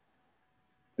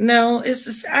 No, it's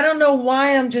just, I don't know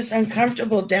why I'm just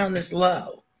uncomfortable down this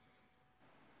low.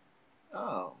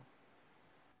 Oh.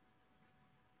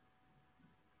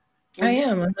 I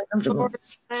am uncomfortable.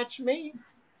 Match me.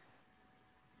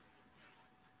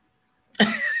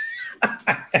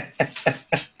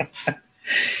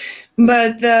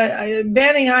 But the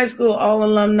Banning High School All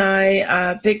Alumni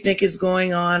Picnic is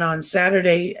going on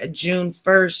Saturday, June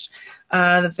 1st.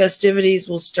 The festivities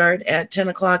will start at 10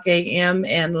 o'clock a.m.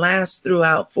 and last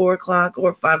throughout 4 o'clock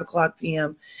or 5 o'clock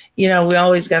p.m. You know, we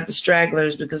always got the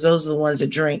stragglers because those are the ones that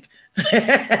drink.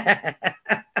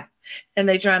 And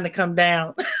they trying to come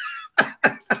down.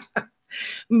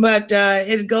 But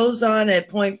it goes on at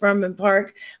Point Furman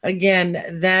Park. Again,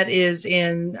 that is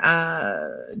in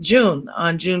June,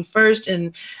 on June 1st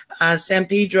in San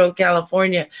Pedro,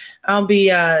 California. I'll be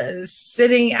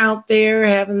sitting out there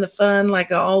having the fun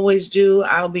like I always do.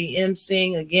 I'll be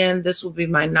emceeing again. This will be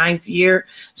my 9th year.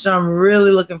 So I'm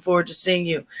really looking forward to seeing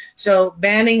you. So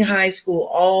Banning High School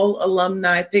All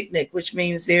Alumni Picnic, which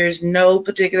means there's no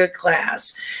particular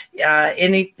class.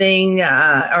 Anything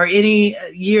or any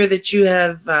year that you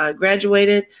have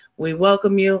graduated, we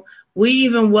welcome you. We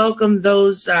even welcome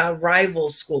those rival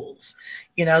schools.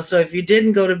 You know, so if you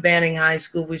didn't go to Banning High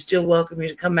School, we still welcome you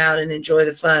to come out and enjoy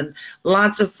the fun.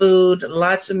 Lots of food,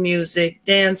 lots of music,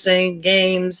 dancing,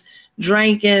 games,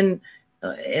 drinking.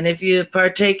 And if you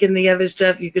partake in the other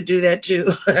stuff, you could do that too.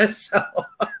 So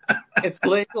it's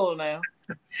legal now.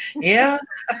 Yeah.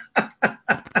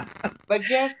 But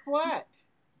guess what?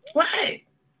 What?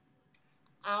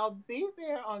 I'll be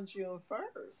there on June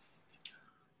 1st.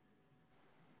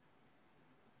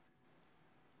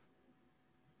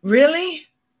 Really?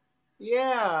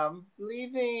 Yeah, I'm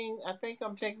leaving. I think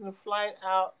I'm taking the flight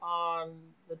out on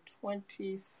the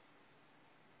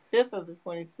 25th or the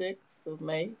 26th of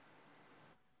May.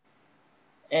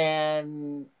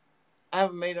 And I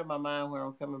haven't made up my mind when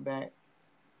I'm coming back.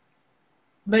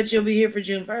 But you'll be here for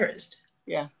June 1st.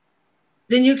 Yeah.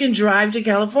 Then you can drive to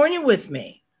California with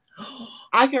me.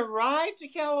 I can ride to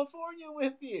California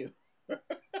with you.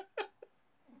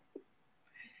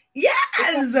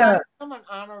 Yes. I'm an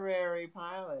honorary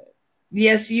pilot.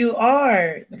 Yes, you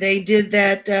are. They did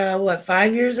that, what,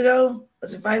 5 years ago?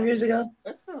 Was it 5 years ago?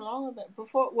 It's been longer than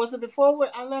before. Was it before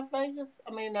I left Vegas?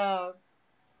 I mean,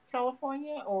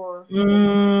 California or?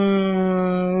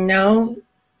 No.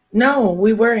 No,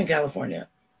 we were in California.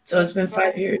 So it's been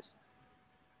 5 years.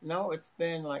 No, it's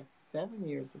been like 7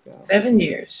 years ago. 7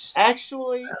 years.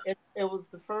 Actually, it was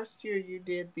the first year you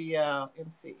did the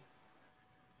MC.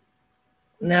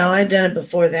 No, I'd done it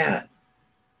before that.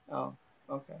 Oh,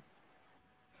 okay.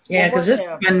 Yeah, because this is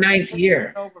my 9th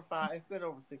year. It's been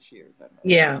over 6 years.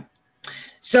 Yeah.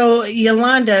 So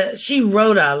Yolanda, she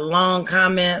wrote a long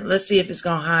comment. Let's see if it's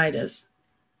going to hide us.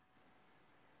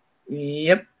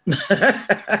 Yep.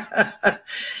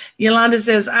 Yolanda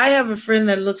says, I have a friend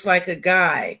that looks like a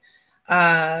guy.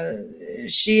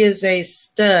 She is a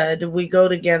stud. We go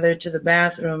together to the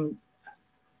bathroom.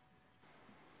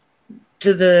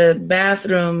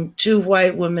 Two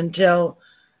white women tell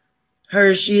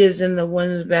her she is in the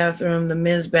women's bathroom. The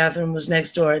men's bathroom was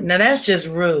next door. Now, that's just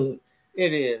rude.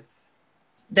 It is.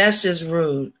 That's just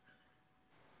rude.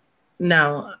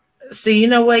 No. See, you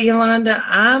know what, Yolanda?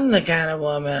 I'm the kind of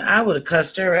woman, I would have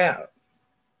cussed her out.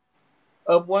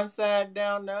 Up one side,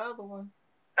 down the other one.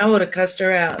 I would have cussed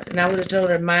her out, and I would have told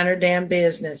her, mind her damn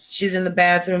business. She's in the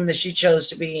bathroom that she chose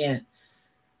to be in.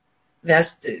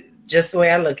 That's just the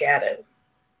way I look at it.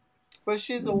 But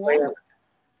she's a woman.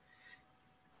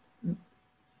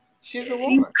 She's a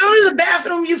woman. You go to the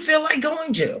bathroom you feel like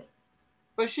going to.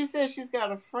 But she says she's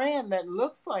got a friend that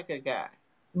looks like a guy.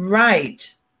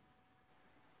 Right.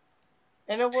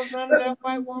 And it was none of that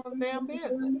white woman's damn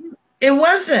business. It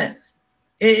wasn't.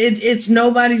 It's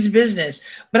nobody's business.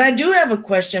 But I do have a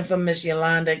question for Miss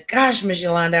Yolanda. Gosh, Miss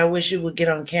Yolanda, I wish you would get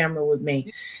on camera with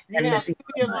me. And Miss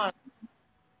Yolanda.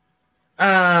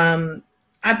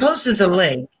 I posted the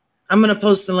link. I'm going to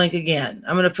post the link again.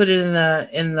 I'm going to put it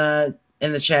in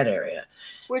the chat area.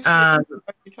 Which Yolanda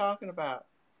are you talking about?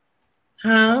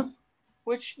 Huh?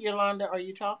 Which Yolanda are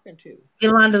you talking to?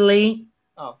 Yolanda Lee.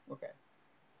 Oh, okay.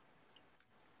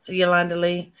 Yolanda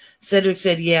Lee. Cedric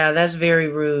said, yeah, that's very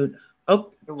rude.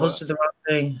 Oh, posted the wrong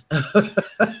thing.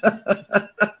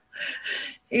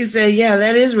 He said, yeah,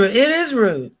 that is rude. It is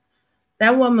rude.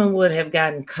 That woman would have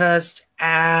gotten cussed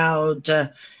out.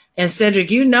 And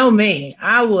Cedric, you know me.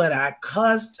 I would have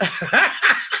cussed.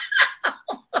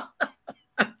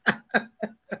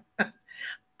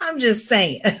 I'm just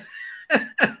saying.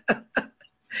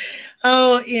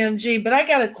 OMG. But I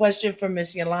got a question for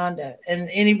Miss Yolanda and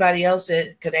anybody else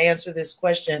that could answer this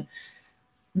question.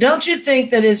 Don't you think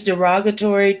that it's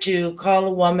derogatory to call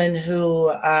a woman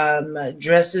who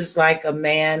dresses like a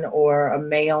man or a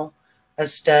male a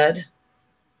stud?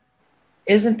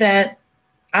 Isn't that?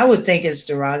 I would think it's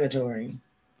derogatory.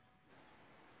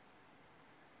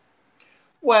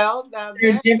 Well, now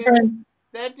They're different.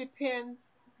 that depends.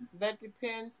 That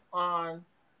depends on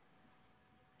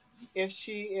if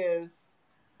she is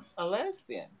a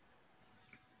lesbian,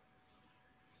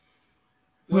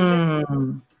 wouldn't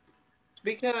it?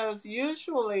 Because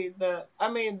usually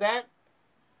I mean that.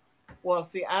 Well,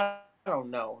 see, I don't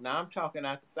know. Now I'm talking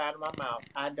out the side of my mouth.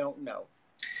 I don't know.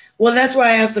 Well, that's why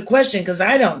I asked the question, because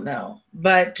I don't know.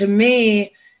 But to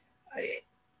me,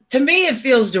 it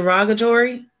feels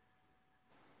derogatory.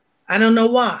 I don't know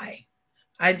why.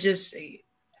 I just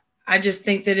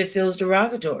think that it feels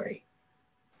derogatory.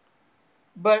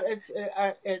 But it's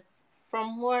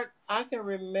from what I can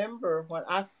remember when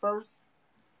I first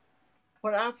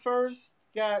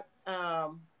got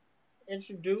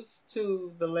introduced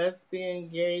to the lesbian,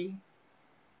 gay,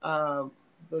 the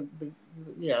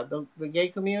yeah the gay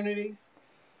communities.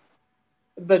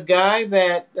 The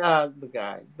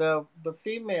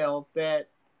female that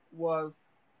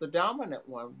was the dominant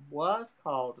one was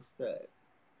called a stud.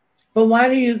 But why?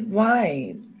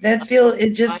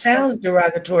 It just sounds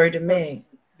derogatory to me.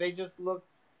 They just looked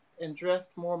and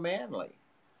dressed more manly.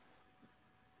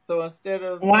 So instead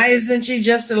of Why isn't she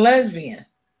just a lesbian?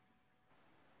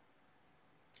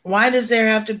 Why does there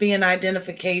have to be an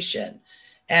identification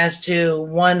as to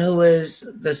one who is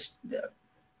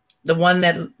the one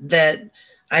that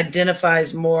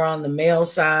identifies more on the male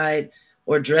side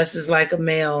or dresses like a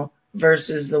male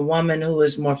versus the woman who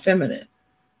is more feminine?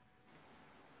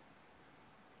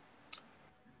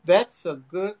 That's a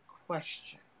good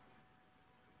question.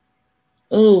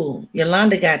 Ooh,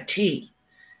 Yolanda got tea.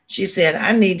 She said,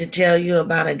 I need to tell you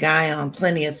about a guy on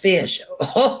Plenty of Fish.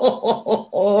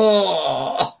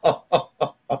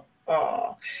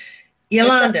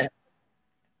 Yolanda,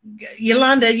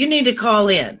 you need to call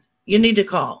in. You need to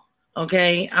call.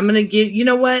 Okay. I'm going to give, you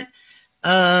know what?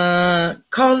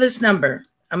 Call this number.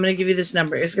 I'm going to give you this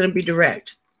number. It's going to be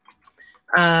direct.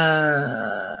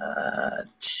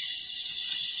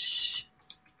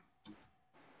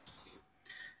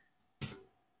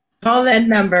 Call that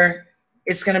number.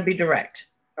 It's going to be direct.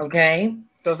 Okay.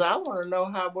 Because I want to know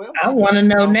how well. I want to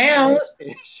know now.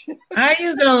 How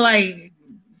you going to like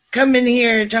come in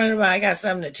here and talk about, I got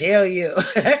something to tell you.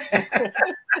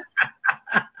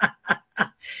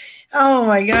 Oh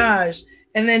my gosh.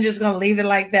 And then just going to leave it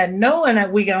like that, knowing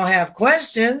that we going to have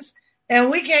questions and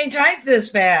we can't type this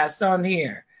fast on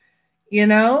here, you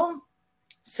know?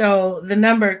 So the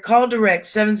number, call direct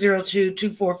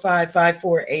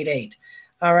 702-245-5488.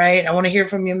 All right. I want to hear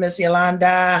from you, Miss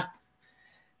Yolanda.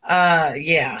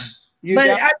 Yeah. You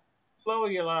but slow,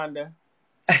 Yolanda.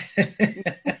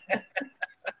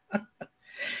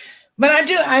 But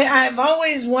I've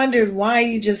always wondered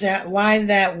why why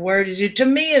that word is used. To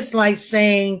me, it's like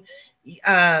saying,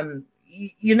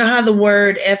 you know how the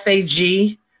word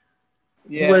FAG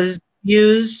was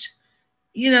used?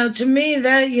 You know, to me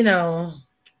that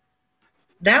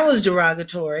was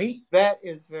derogatory. That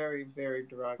is very, very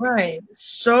derogatory. Right.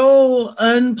 So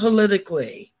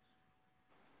unpolitically.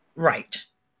 Right.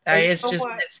 It's just.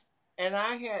 And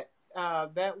I had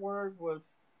that word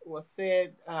was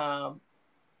said a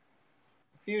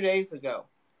few days ago,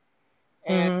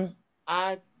 and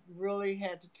I really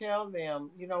had to tell them,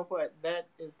 you know what, that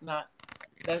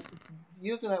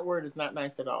using that word is not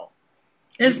nice at all.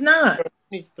 It's not. You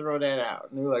need to throw that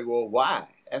out. And they're like, well, why?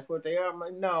 That's what they are. I'm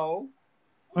like, no.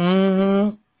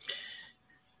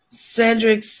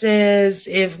 Cedric says,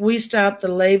 if we stop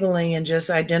the labeling and just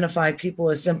identify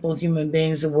people as simple human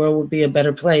beings, the world would be a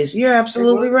better place. You're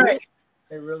absolutely right.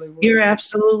 It really would. You're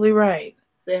absolutely right.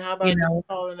 Say, how about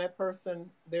calling that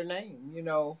person their name,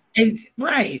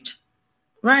 Right.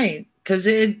 Because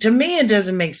to me, it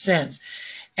doesn't make sense.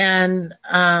 And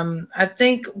I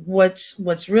think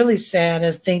what's really sad,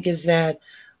 is that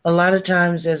a lot of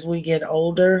times as we get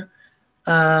older,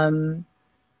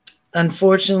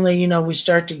 unfortunately, we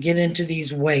start to get into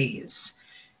these ways.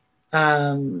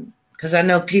 Because I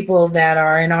know people that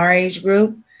are in our age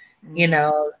group,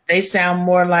 they sound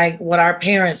more like what our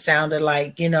parents sounded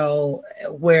like,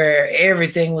 where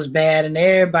everything was bad and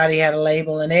everybody had a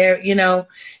label and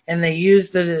and they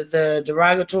used the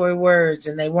derogatory words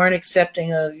and they weren't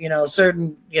accepting of,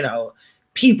 certain,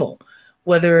 people,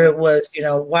 whether it was,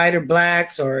 white or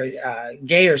blacks or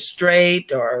gay or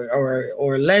straight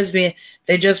or lesbian,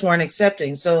 they just weren't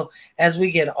accepting. So as we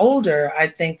get older, I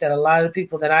think that a lot of the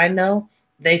people that I know,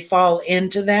 they fall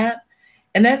into that.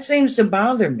 And that seems to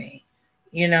bother me,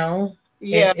 Yeah,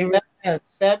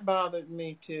 that bothered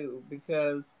me too,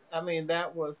 because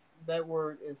that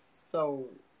word is so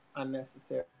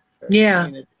unnecessary. Yeah,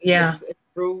 it's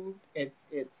rude.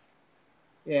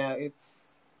 Yeah.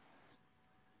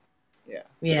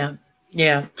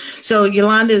 Yeah. So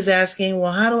Yolanda is asking,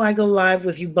 well, how do I go live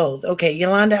with you both? Okay,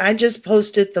 Yolanda, I just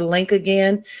posted the link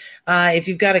again. If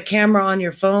you've got a camera on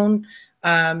your phone,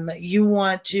 you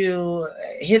want to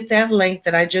hit that link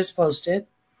that I just posted,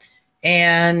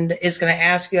 and it's going to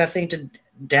ask you, I think, to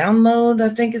download. I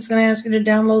think it's going to ask you to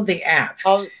download the app.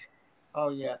 Oh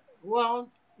yeah. Well,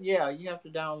 yeah, you have to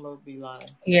download Beeline.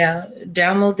 Yeah,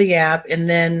 download the app, and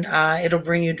then it'll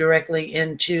bring you directly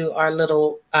into our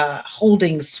little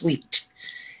holding suite.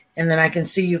 And then I can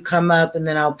see you come up, and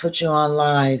then I'll put you on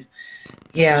live.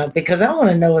 Yeah, because I want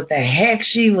to know what the heck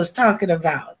she was talking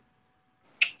about.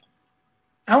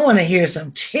 I want to hear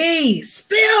some tea.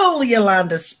 Spill,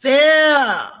 Yolanda,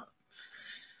 spill.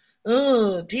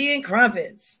 Ooh, tea and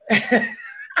crumpets.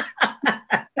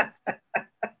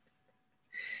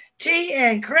 Tea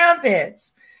and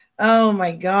crumpets. Oh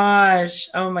my gosh.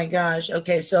 Oh my gosh.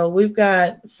 Okay, so we've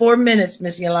got 4 minutes,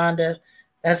 Miss Yolanda.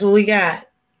 That's what we got.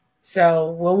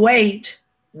 So we'll wait.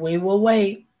 We will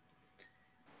wait.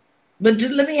 But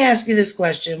let me ask you this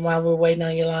question while we're waiting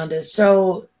on Yolanda.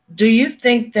 So do you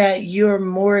think that you're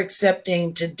more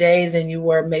accepting today than you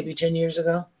were maybe 10 years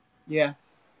ago?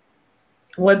 Yes.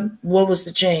 What was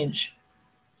the change?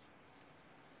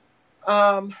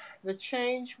 The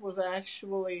change was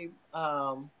actually,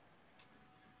 what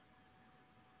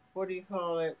do you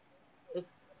call it?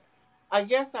 I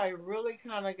guess I really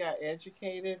kind of got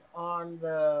educated on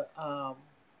the,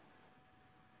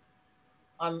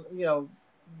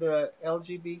 the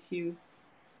LGBTQ,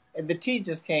 and the T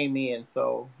just came in,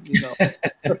 so,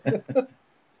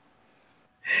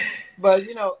 but,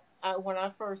 when I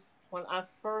first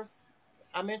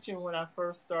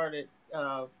started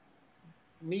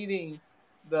meeting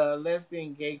the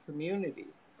lesbian gay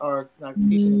communities, or like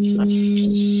people.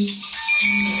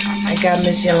 I got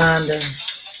Miss Yolanda.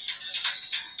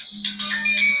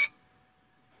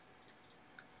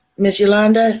 Miss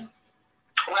Yolanda?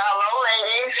 Well, hello,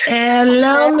 ladies.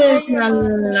 Hello, Miss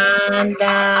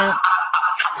Yolanda.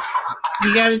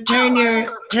 You got to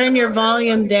turn your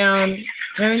volume down.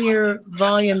 Turn your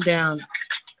volume down.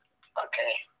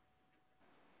 Okay.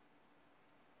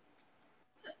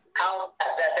 How's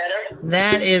that better?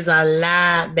 That is a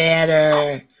lot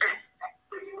better.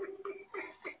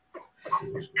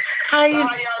 How y'all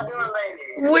doing,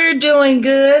 ladies? We're doing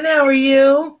good. How are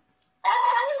you?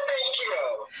 Thank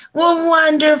you. Well,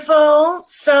 wonderful.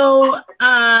 So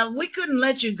we couldn't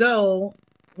let you go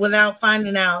without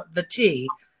finding out the tea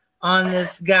on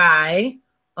this guy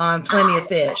on Plenty of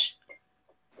Fish.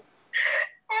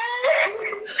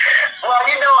 Well,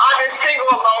 I've been single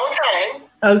a long time.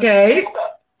 Okay. So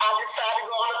I decided to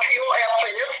go on the POF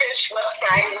Plenty of Fish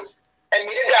website and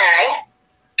meet a guy.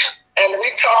 And we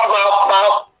talked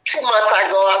about 2 months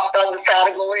ago. I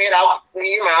decided to go ahead, I'll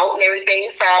meet him out and everything.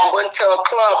 So I went to a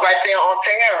club right there on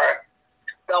Sahara.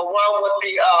 The one with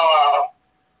the,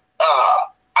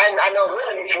 I know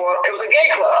living before, it was a gay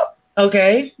club.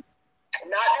 Okay.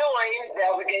 Not knowing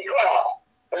that was a gay club.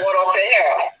 The one on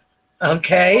Sahara.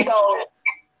 Okay. So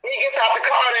he gets out the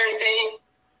car and everything.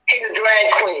 He's a drag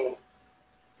queen.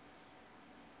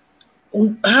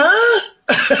 Huh?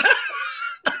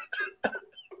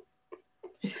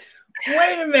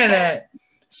 Wait a minute.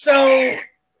 So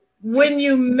when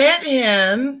you met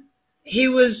him, he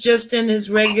was just in his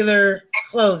regular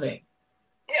clothing.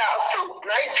 Yeah, so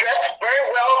nice dress,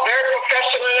 very well, very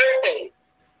professional and everything.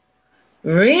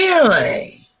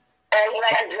 Really? And he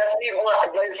likes to dress be a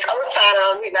woman. But his other side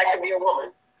on, he likes to be a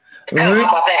woman. How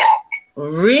about that?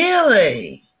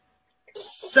 Really?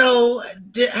 So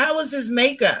how was his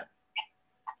makeup?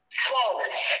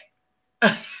 Flawless.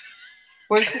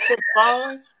 Was she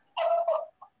flawless?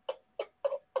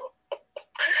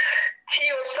 He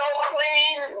was so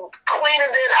cleaner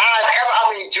than I've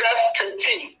ever, dressed to the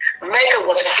T. Makeup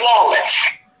was flawless.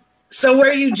 So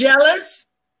were you jealous?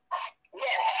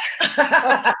 Yes.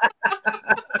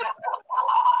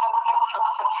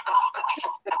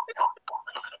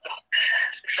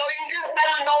 So you just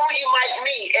never know who you might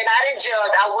meet. And I didn't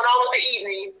judge. I went on with the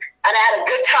evening and I had a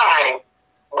good time.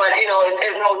 But,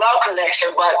 there's no love connection,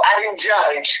 but I didn't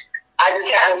judge. I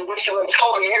just wish you would have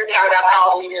told me every time I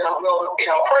called me a real,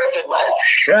 person. But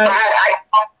right.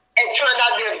 It turned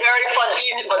out to be a very fun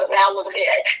evening, but that was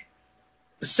it.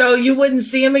 So you wouldn't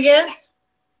see him again?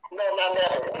 No, not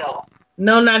never. No.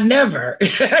 No, not never.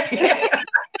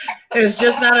 It's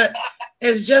just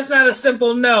not a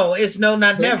simple no. It's no,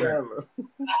 not never. Not never.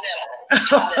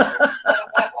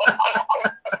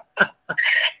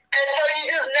 And so you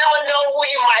just never know who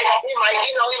you might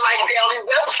be on these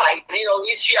websites.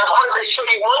 You see, I wanted to show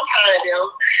you one side of them,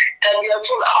 and to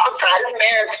the other side, this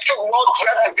man is so well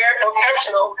dressed and very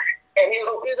professional, and he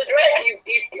was a drag.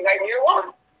 He might be a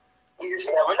woman. You just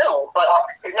never know. But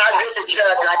it's not good to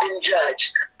judge. I didn't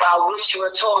judge. But I wish you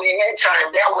would told me ahead of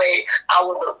time. That way I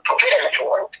would have prepared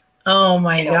for it. Oh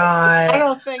my God! I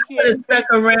don't think he stuck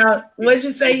around. What'd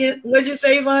you say? What'd you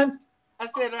say, Yvonne? I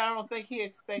said I don't think he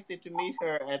expected to meet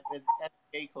her at the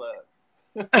gay club.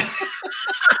 And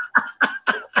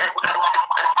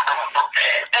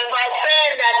by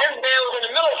saying that, this man was in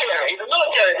the military. He's a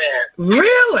military man.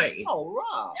 Really? Oh,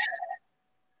 wow.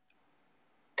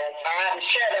 And so I have to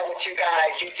share that with you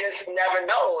guys. You just never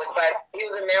know. But he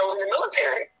was a man who was in the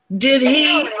military.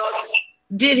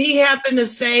 Did he happen to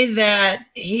say that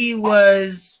he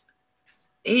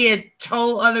had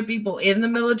told other people in the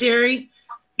military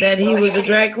that he was a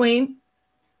drag queen?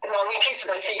 No, he keeps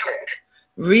it a secret.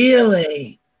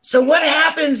 Really? So what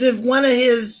happens if one of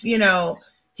his,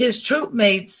 his troop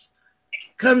mates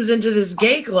comes into this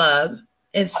gay club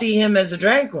and see him as a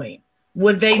drag queen?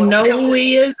 Would they know who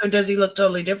he is, or does he look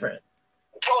totally different?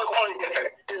 Totally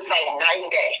different. It's like night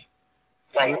and day.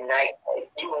 Like night.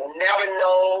 You will never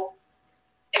know.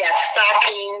 He has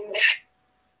stockings,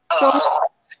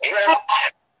 dress.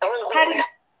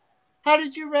 How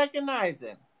did you recognize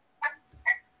him?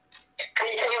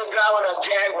 He said he was driving a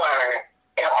Jaguar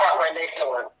and parked right next to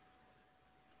him.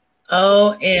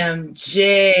 OMG.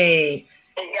 He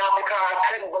got in the car, I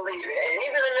couldn't believe it. And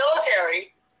he's in the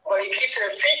military, but he keeps it a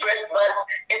secret, but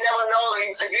you never know.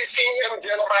 If you see him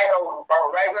just like a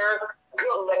regular,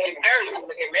 good-looking, very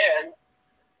good-looking man,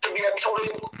 to be a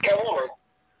totally gay woman.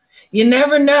 You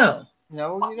never know.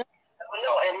 No, you never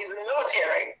know. And he's in the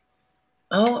military.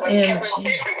 Oh, but he kept it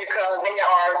secret because they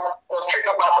are strict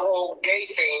about the whole gay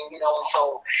thing,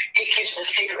 so he keeps it a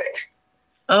secret.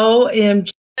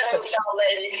 OMG.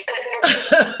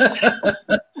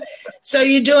 So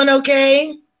you doing okay?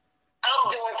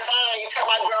 I'm doing fine. You tell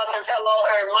my girl says hello.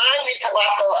 Remind me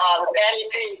about the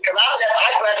DADT, because I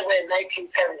graduated in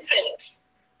 1976.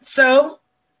 So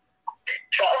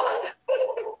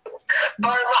I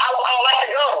would like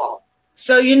to go. if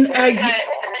So y'all want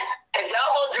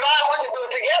to drive, we can do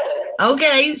it together.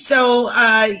 Okay, so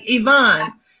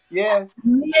Yvonne. Yes.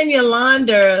 Me and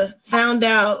Yolanda found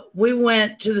out we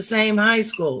went to the same high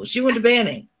school. She went to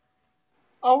Banning.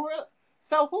 Oh, really?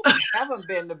 So who haven't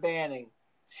been to Banning?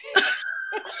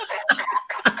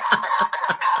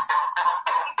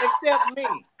 Except me.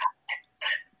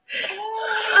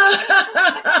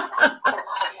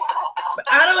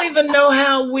 I don't even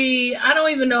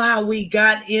know how we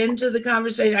got into the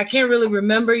conversation. I can't really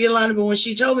remember, Yolanda, but when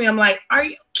she told me, I'm like, are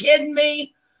you kidding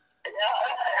me?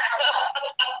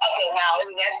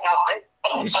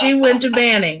 She went to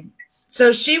Banning.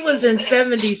 So she was in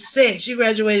 76. She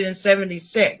graduated in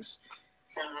 76.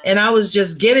 And I was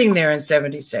just getting there in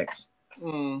 76.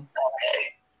 Mm.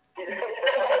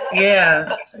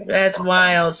 Yeah, that's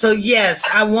wild. So yes,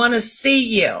 I want to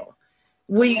see you.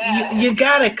 You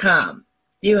gotta come.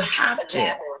 You have to. If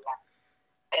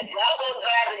y'all go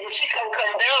drive, if she come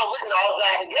down, we can all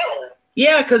drive together.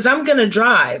 Yeah, because I'm gonna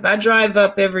drive. I drive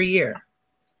up every year.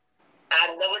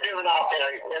 I've never driven out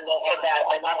there, for that.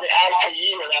 And I've been asked for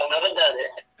years. I've never done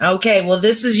it. Okay, well,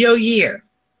 this is your year.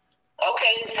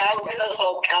 Okay, sounds good.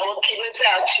 So I will keep in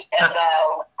touch. And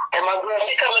my girl,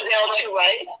 she coming down too,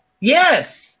 right?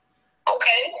 Yes.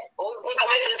 Okay, we're gonna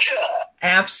make it a trip.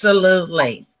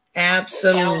 Absolutely.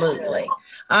 Absolutely.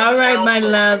 All right, my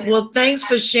love. Well, thanks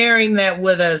for sharing that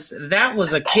with us. That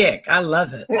was a kick. I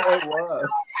love it. It was.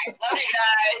 Love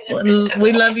you guys.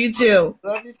 We love you too.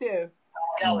 Love you too.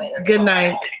 Good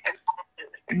night.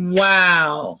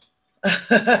 Wow.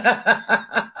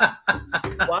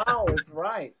 Wow is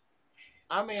right.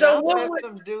 I mean, so I met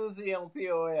some doozy on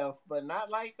POF, but not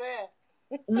like that.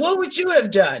 What would you have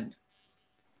done?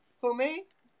 Who, me?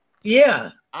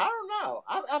 Yeah. I don't know.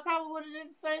 I probably would have did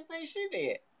the same thing she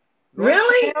did.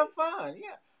 Really? Have fun.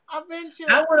 Yeah. I've been to.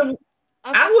 I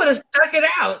would have stuck it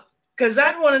out because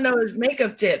I'd want to know his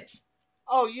makeup tips.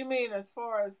 Oh, you mean as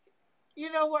far as, you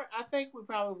know what? I think we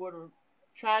probably would have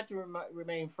tried to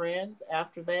remain friends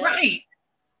after that. Right.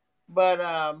 But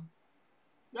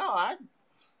no,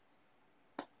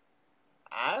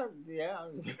 yeah.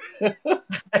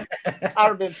 I'd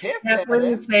have been pissed at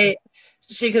her. Say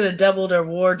she could have doubled her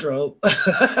wardrobe.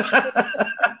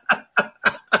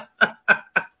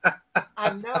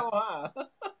 I know, huh?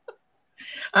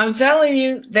 I'm telling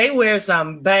you, they wear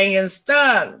some banging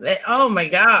stuff. Oh my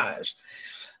gosh.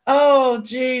 Oh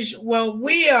geez. Well,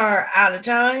 we are out of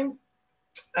time.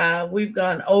 We've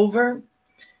gone over,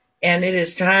 and it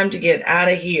is time to get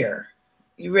out of here.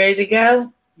 You ready to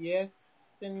go?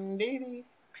 Yes, indeed.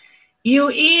 You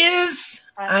is?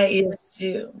 I is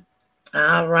too.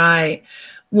 All right.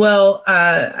 Well,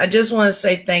 I just want to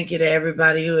say thank you to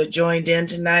everybody who had joined in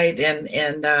tonight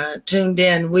and tuned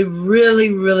in. We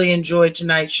really, really enjoyed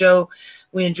tonight's show.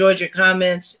 We enjoyed your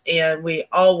comments, and we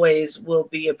always will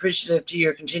be appreciative to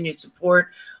your continued support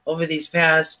over these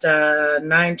past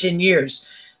 9-10 years.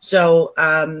 So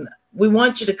we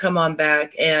want you to come on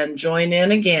back and join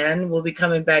in again. We'll be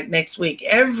coming back next week,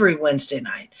 every Wednesday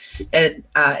night at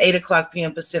 8 o'clock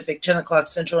p.m. Pacific, 10 o'clock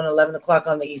Central, and 11 o'clock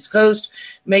on the East Coast.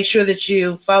 Make sure that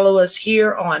you follow us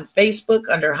here on Facebook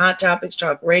under Hot Topics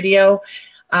Talk Radio.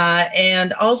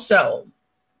 And also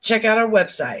check out our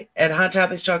website at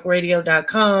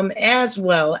hottopictalkradio.com, as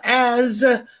well as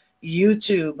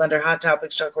YouTube under Hot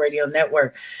Topics Talk Radio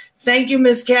Network. Thank you,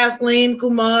 Miss Kathleen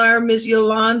Kumar, Miss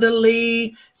Yolanda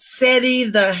Lee, Seti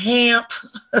the Hamp.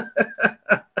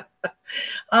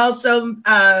 Also,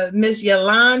 Miss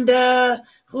Yolanda.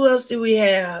 Who else do we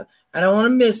have? I don't want to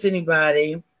miss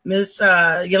anybody. Miss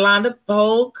Yolanda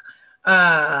Polk.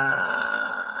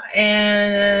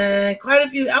 And quite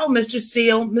a few. Oh, Mr.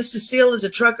 Seal. Mr. Seal is a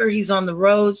trucker. He's on the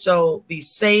road, so be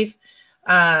safe.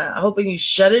 Hoping you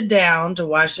shut it down to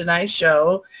watch tonight's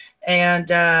show. And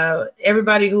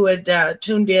everybody who had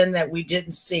tuned in that we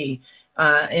didn't see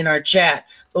in our chat.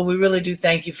 But we really do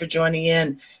thank you for joining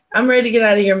in. I'm ready to get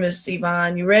out of here, Miss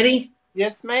Yvonne. You ready?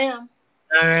 Yes, ma'am.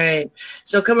 All right.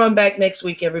 So come on back next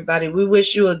week, everybody. We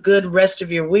wish you a good rest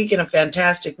of your week and a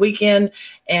fantastic weekend.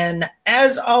 And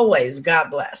as always,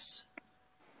 God bless.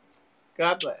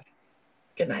 God bless.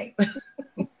 Good night.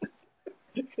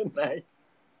 Good night.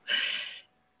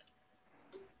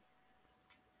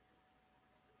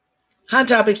 Hot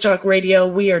Topics Talk Radio,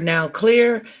 we are now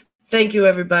clear. Thank you,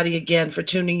 everybody, again for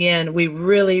tuning in. We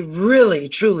really, really,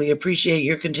 truly appreciate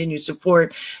your continued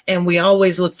support. And we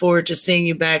always look forward to seeing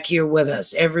you back here with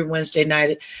us every Wednesday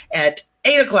night at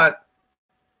 8 o'clock.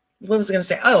 What was I going to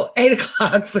say? Oh, 8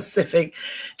 o'clock Pacific,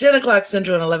 10 o'clock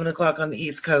Central, and 11 o'clock on the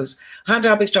East Coast. Hot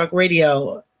Topics Talk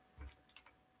Radio.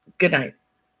 Good night.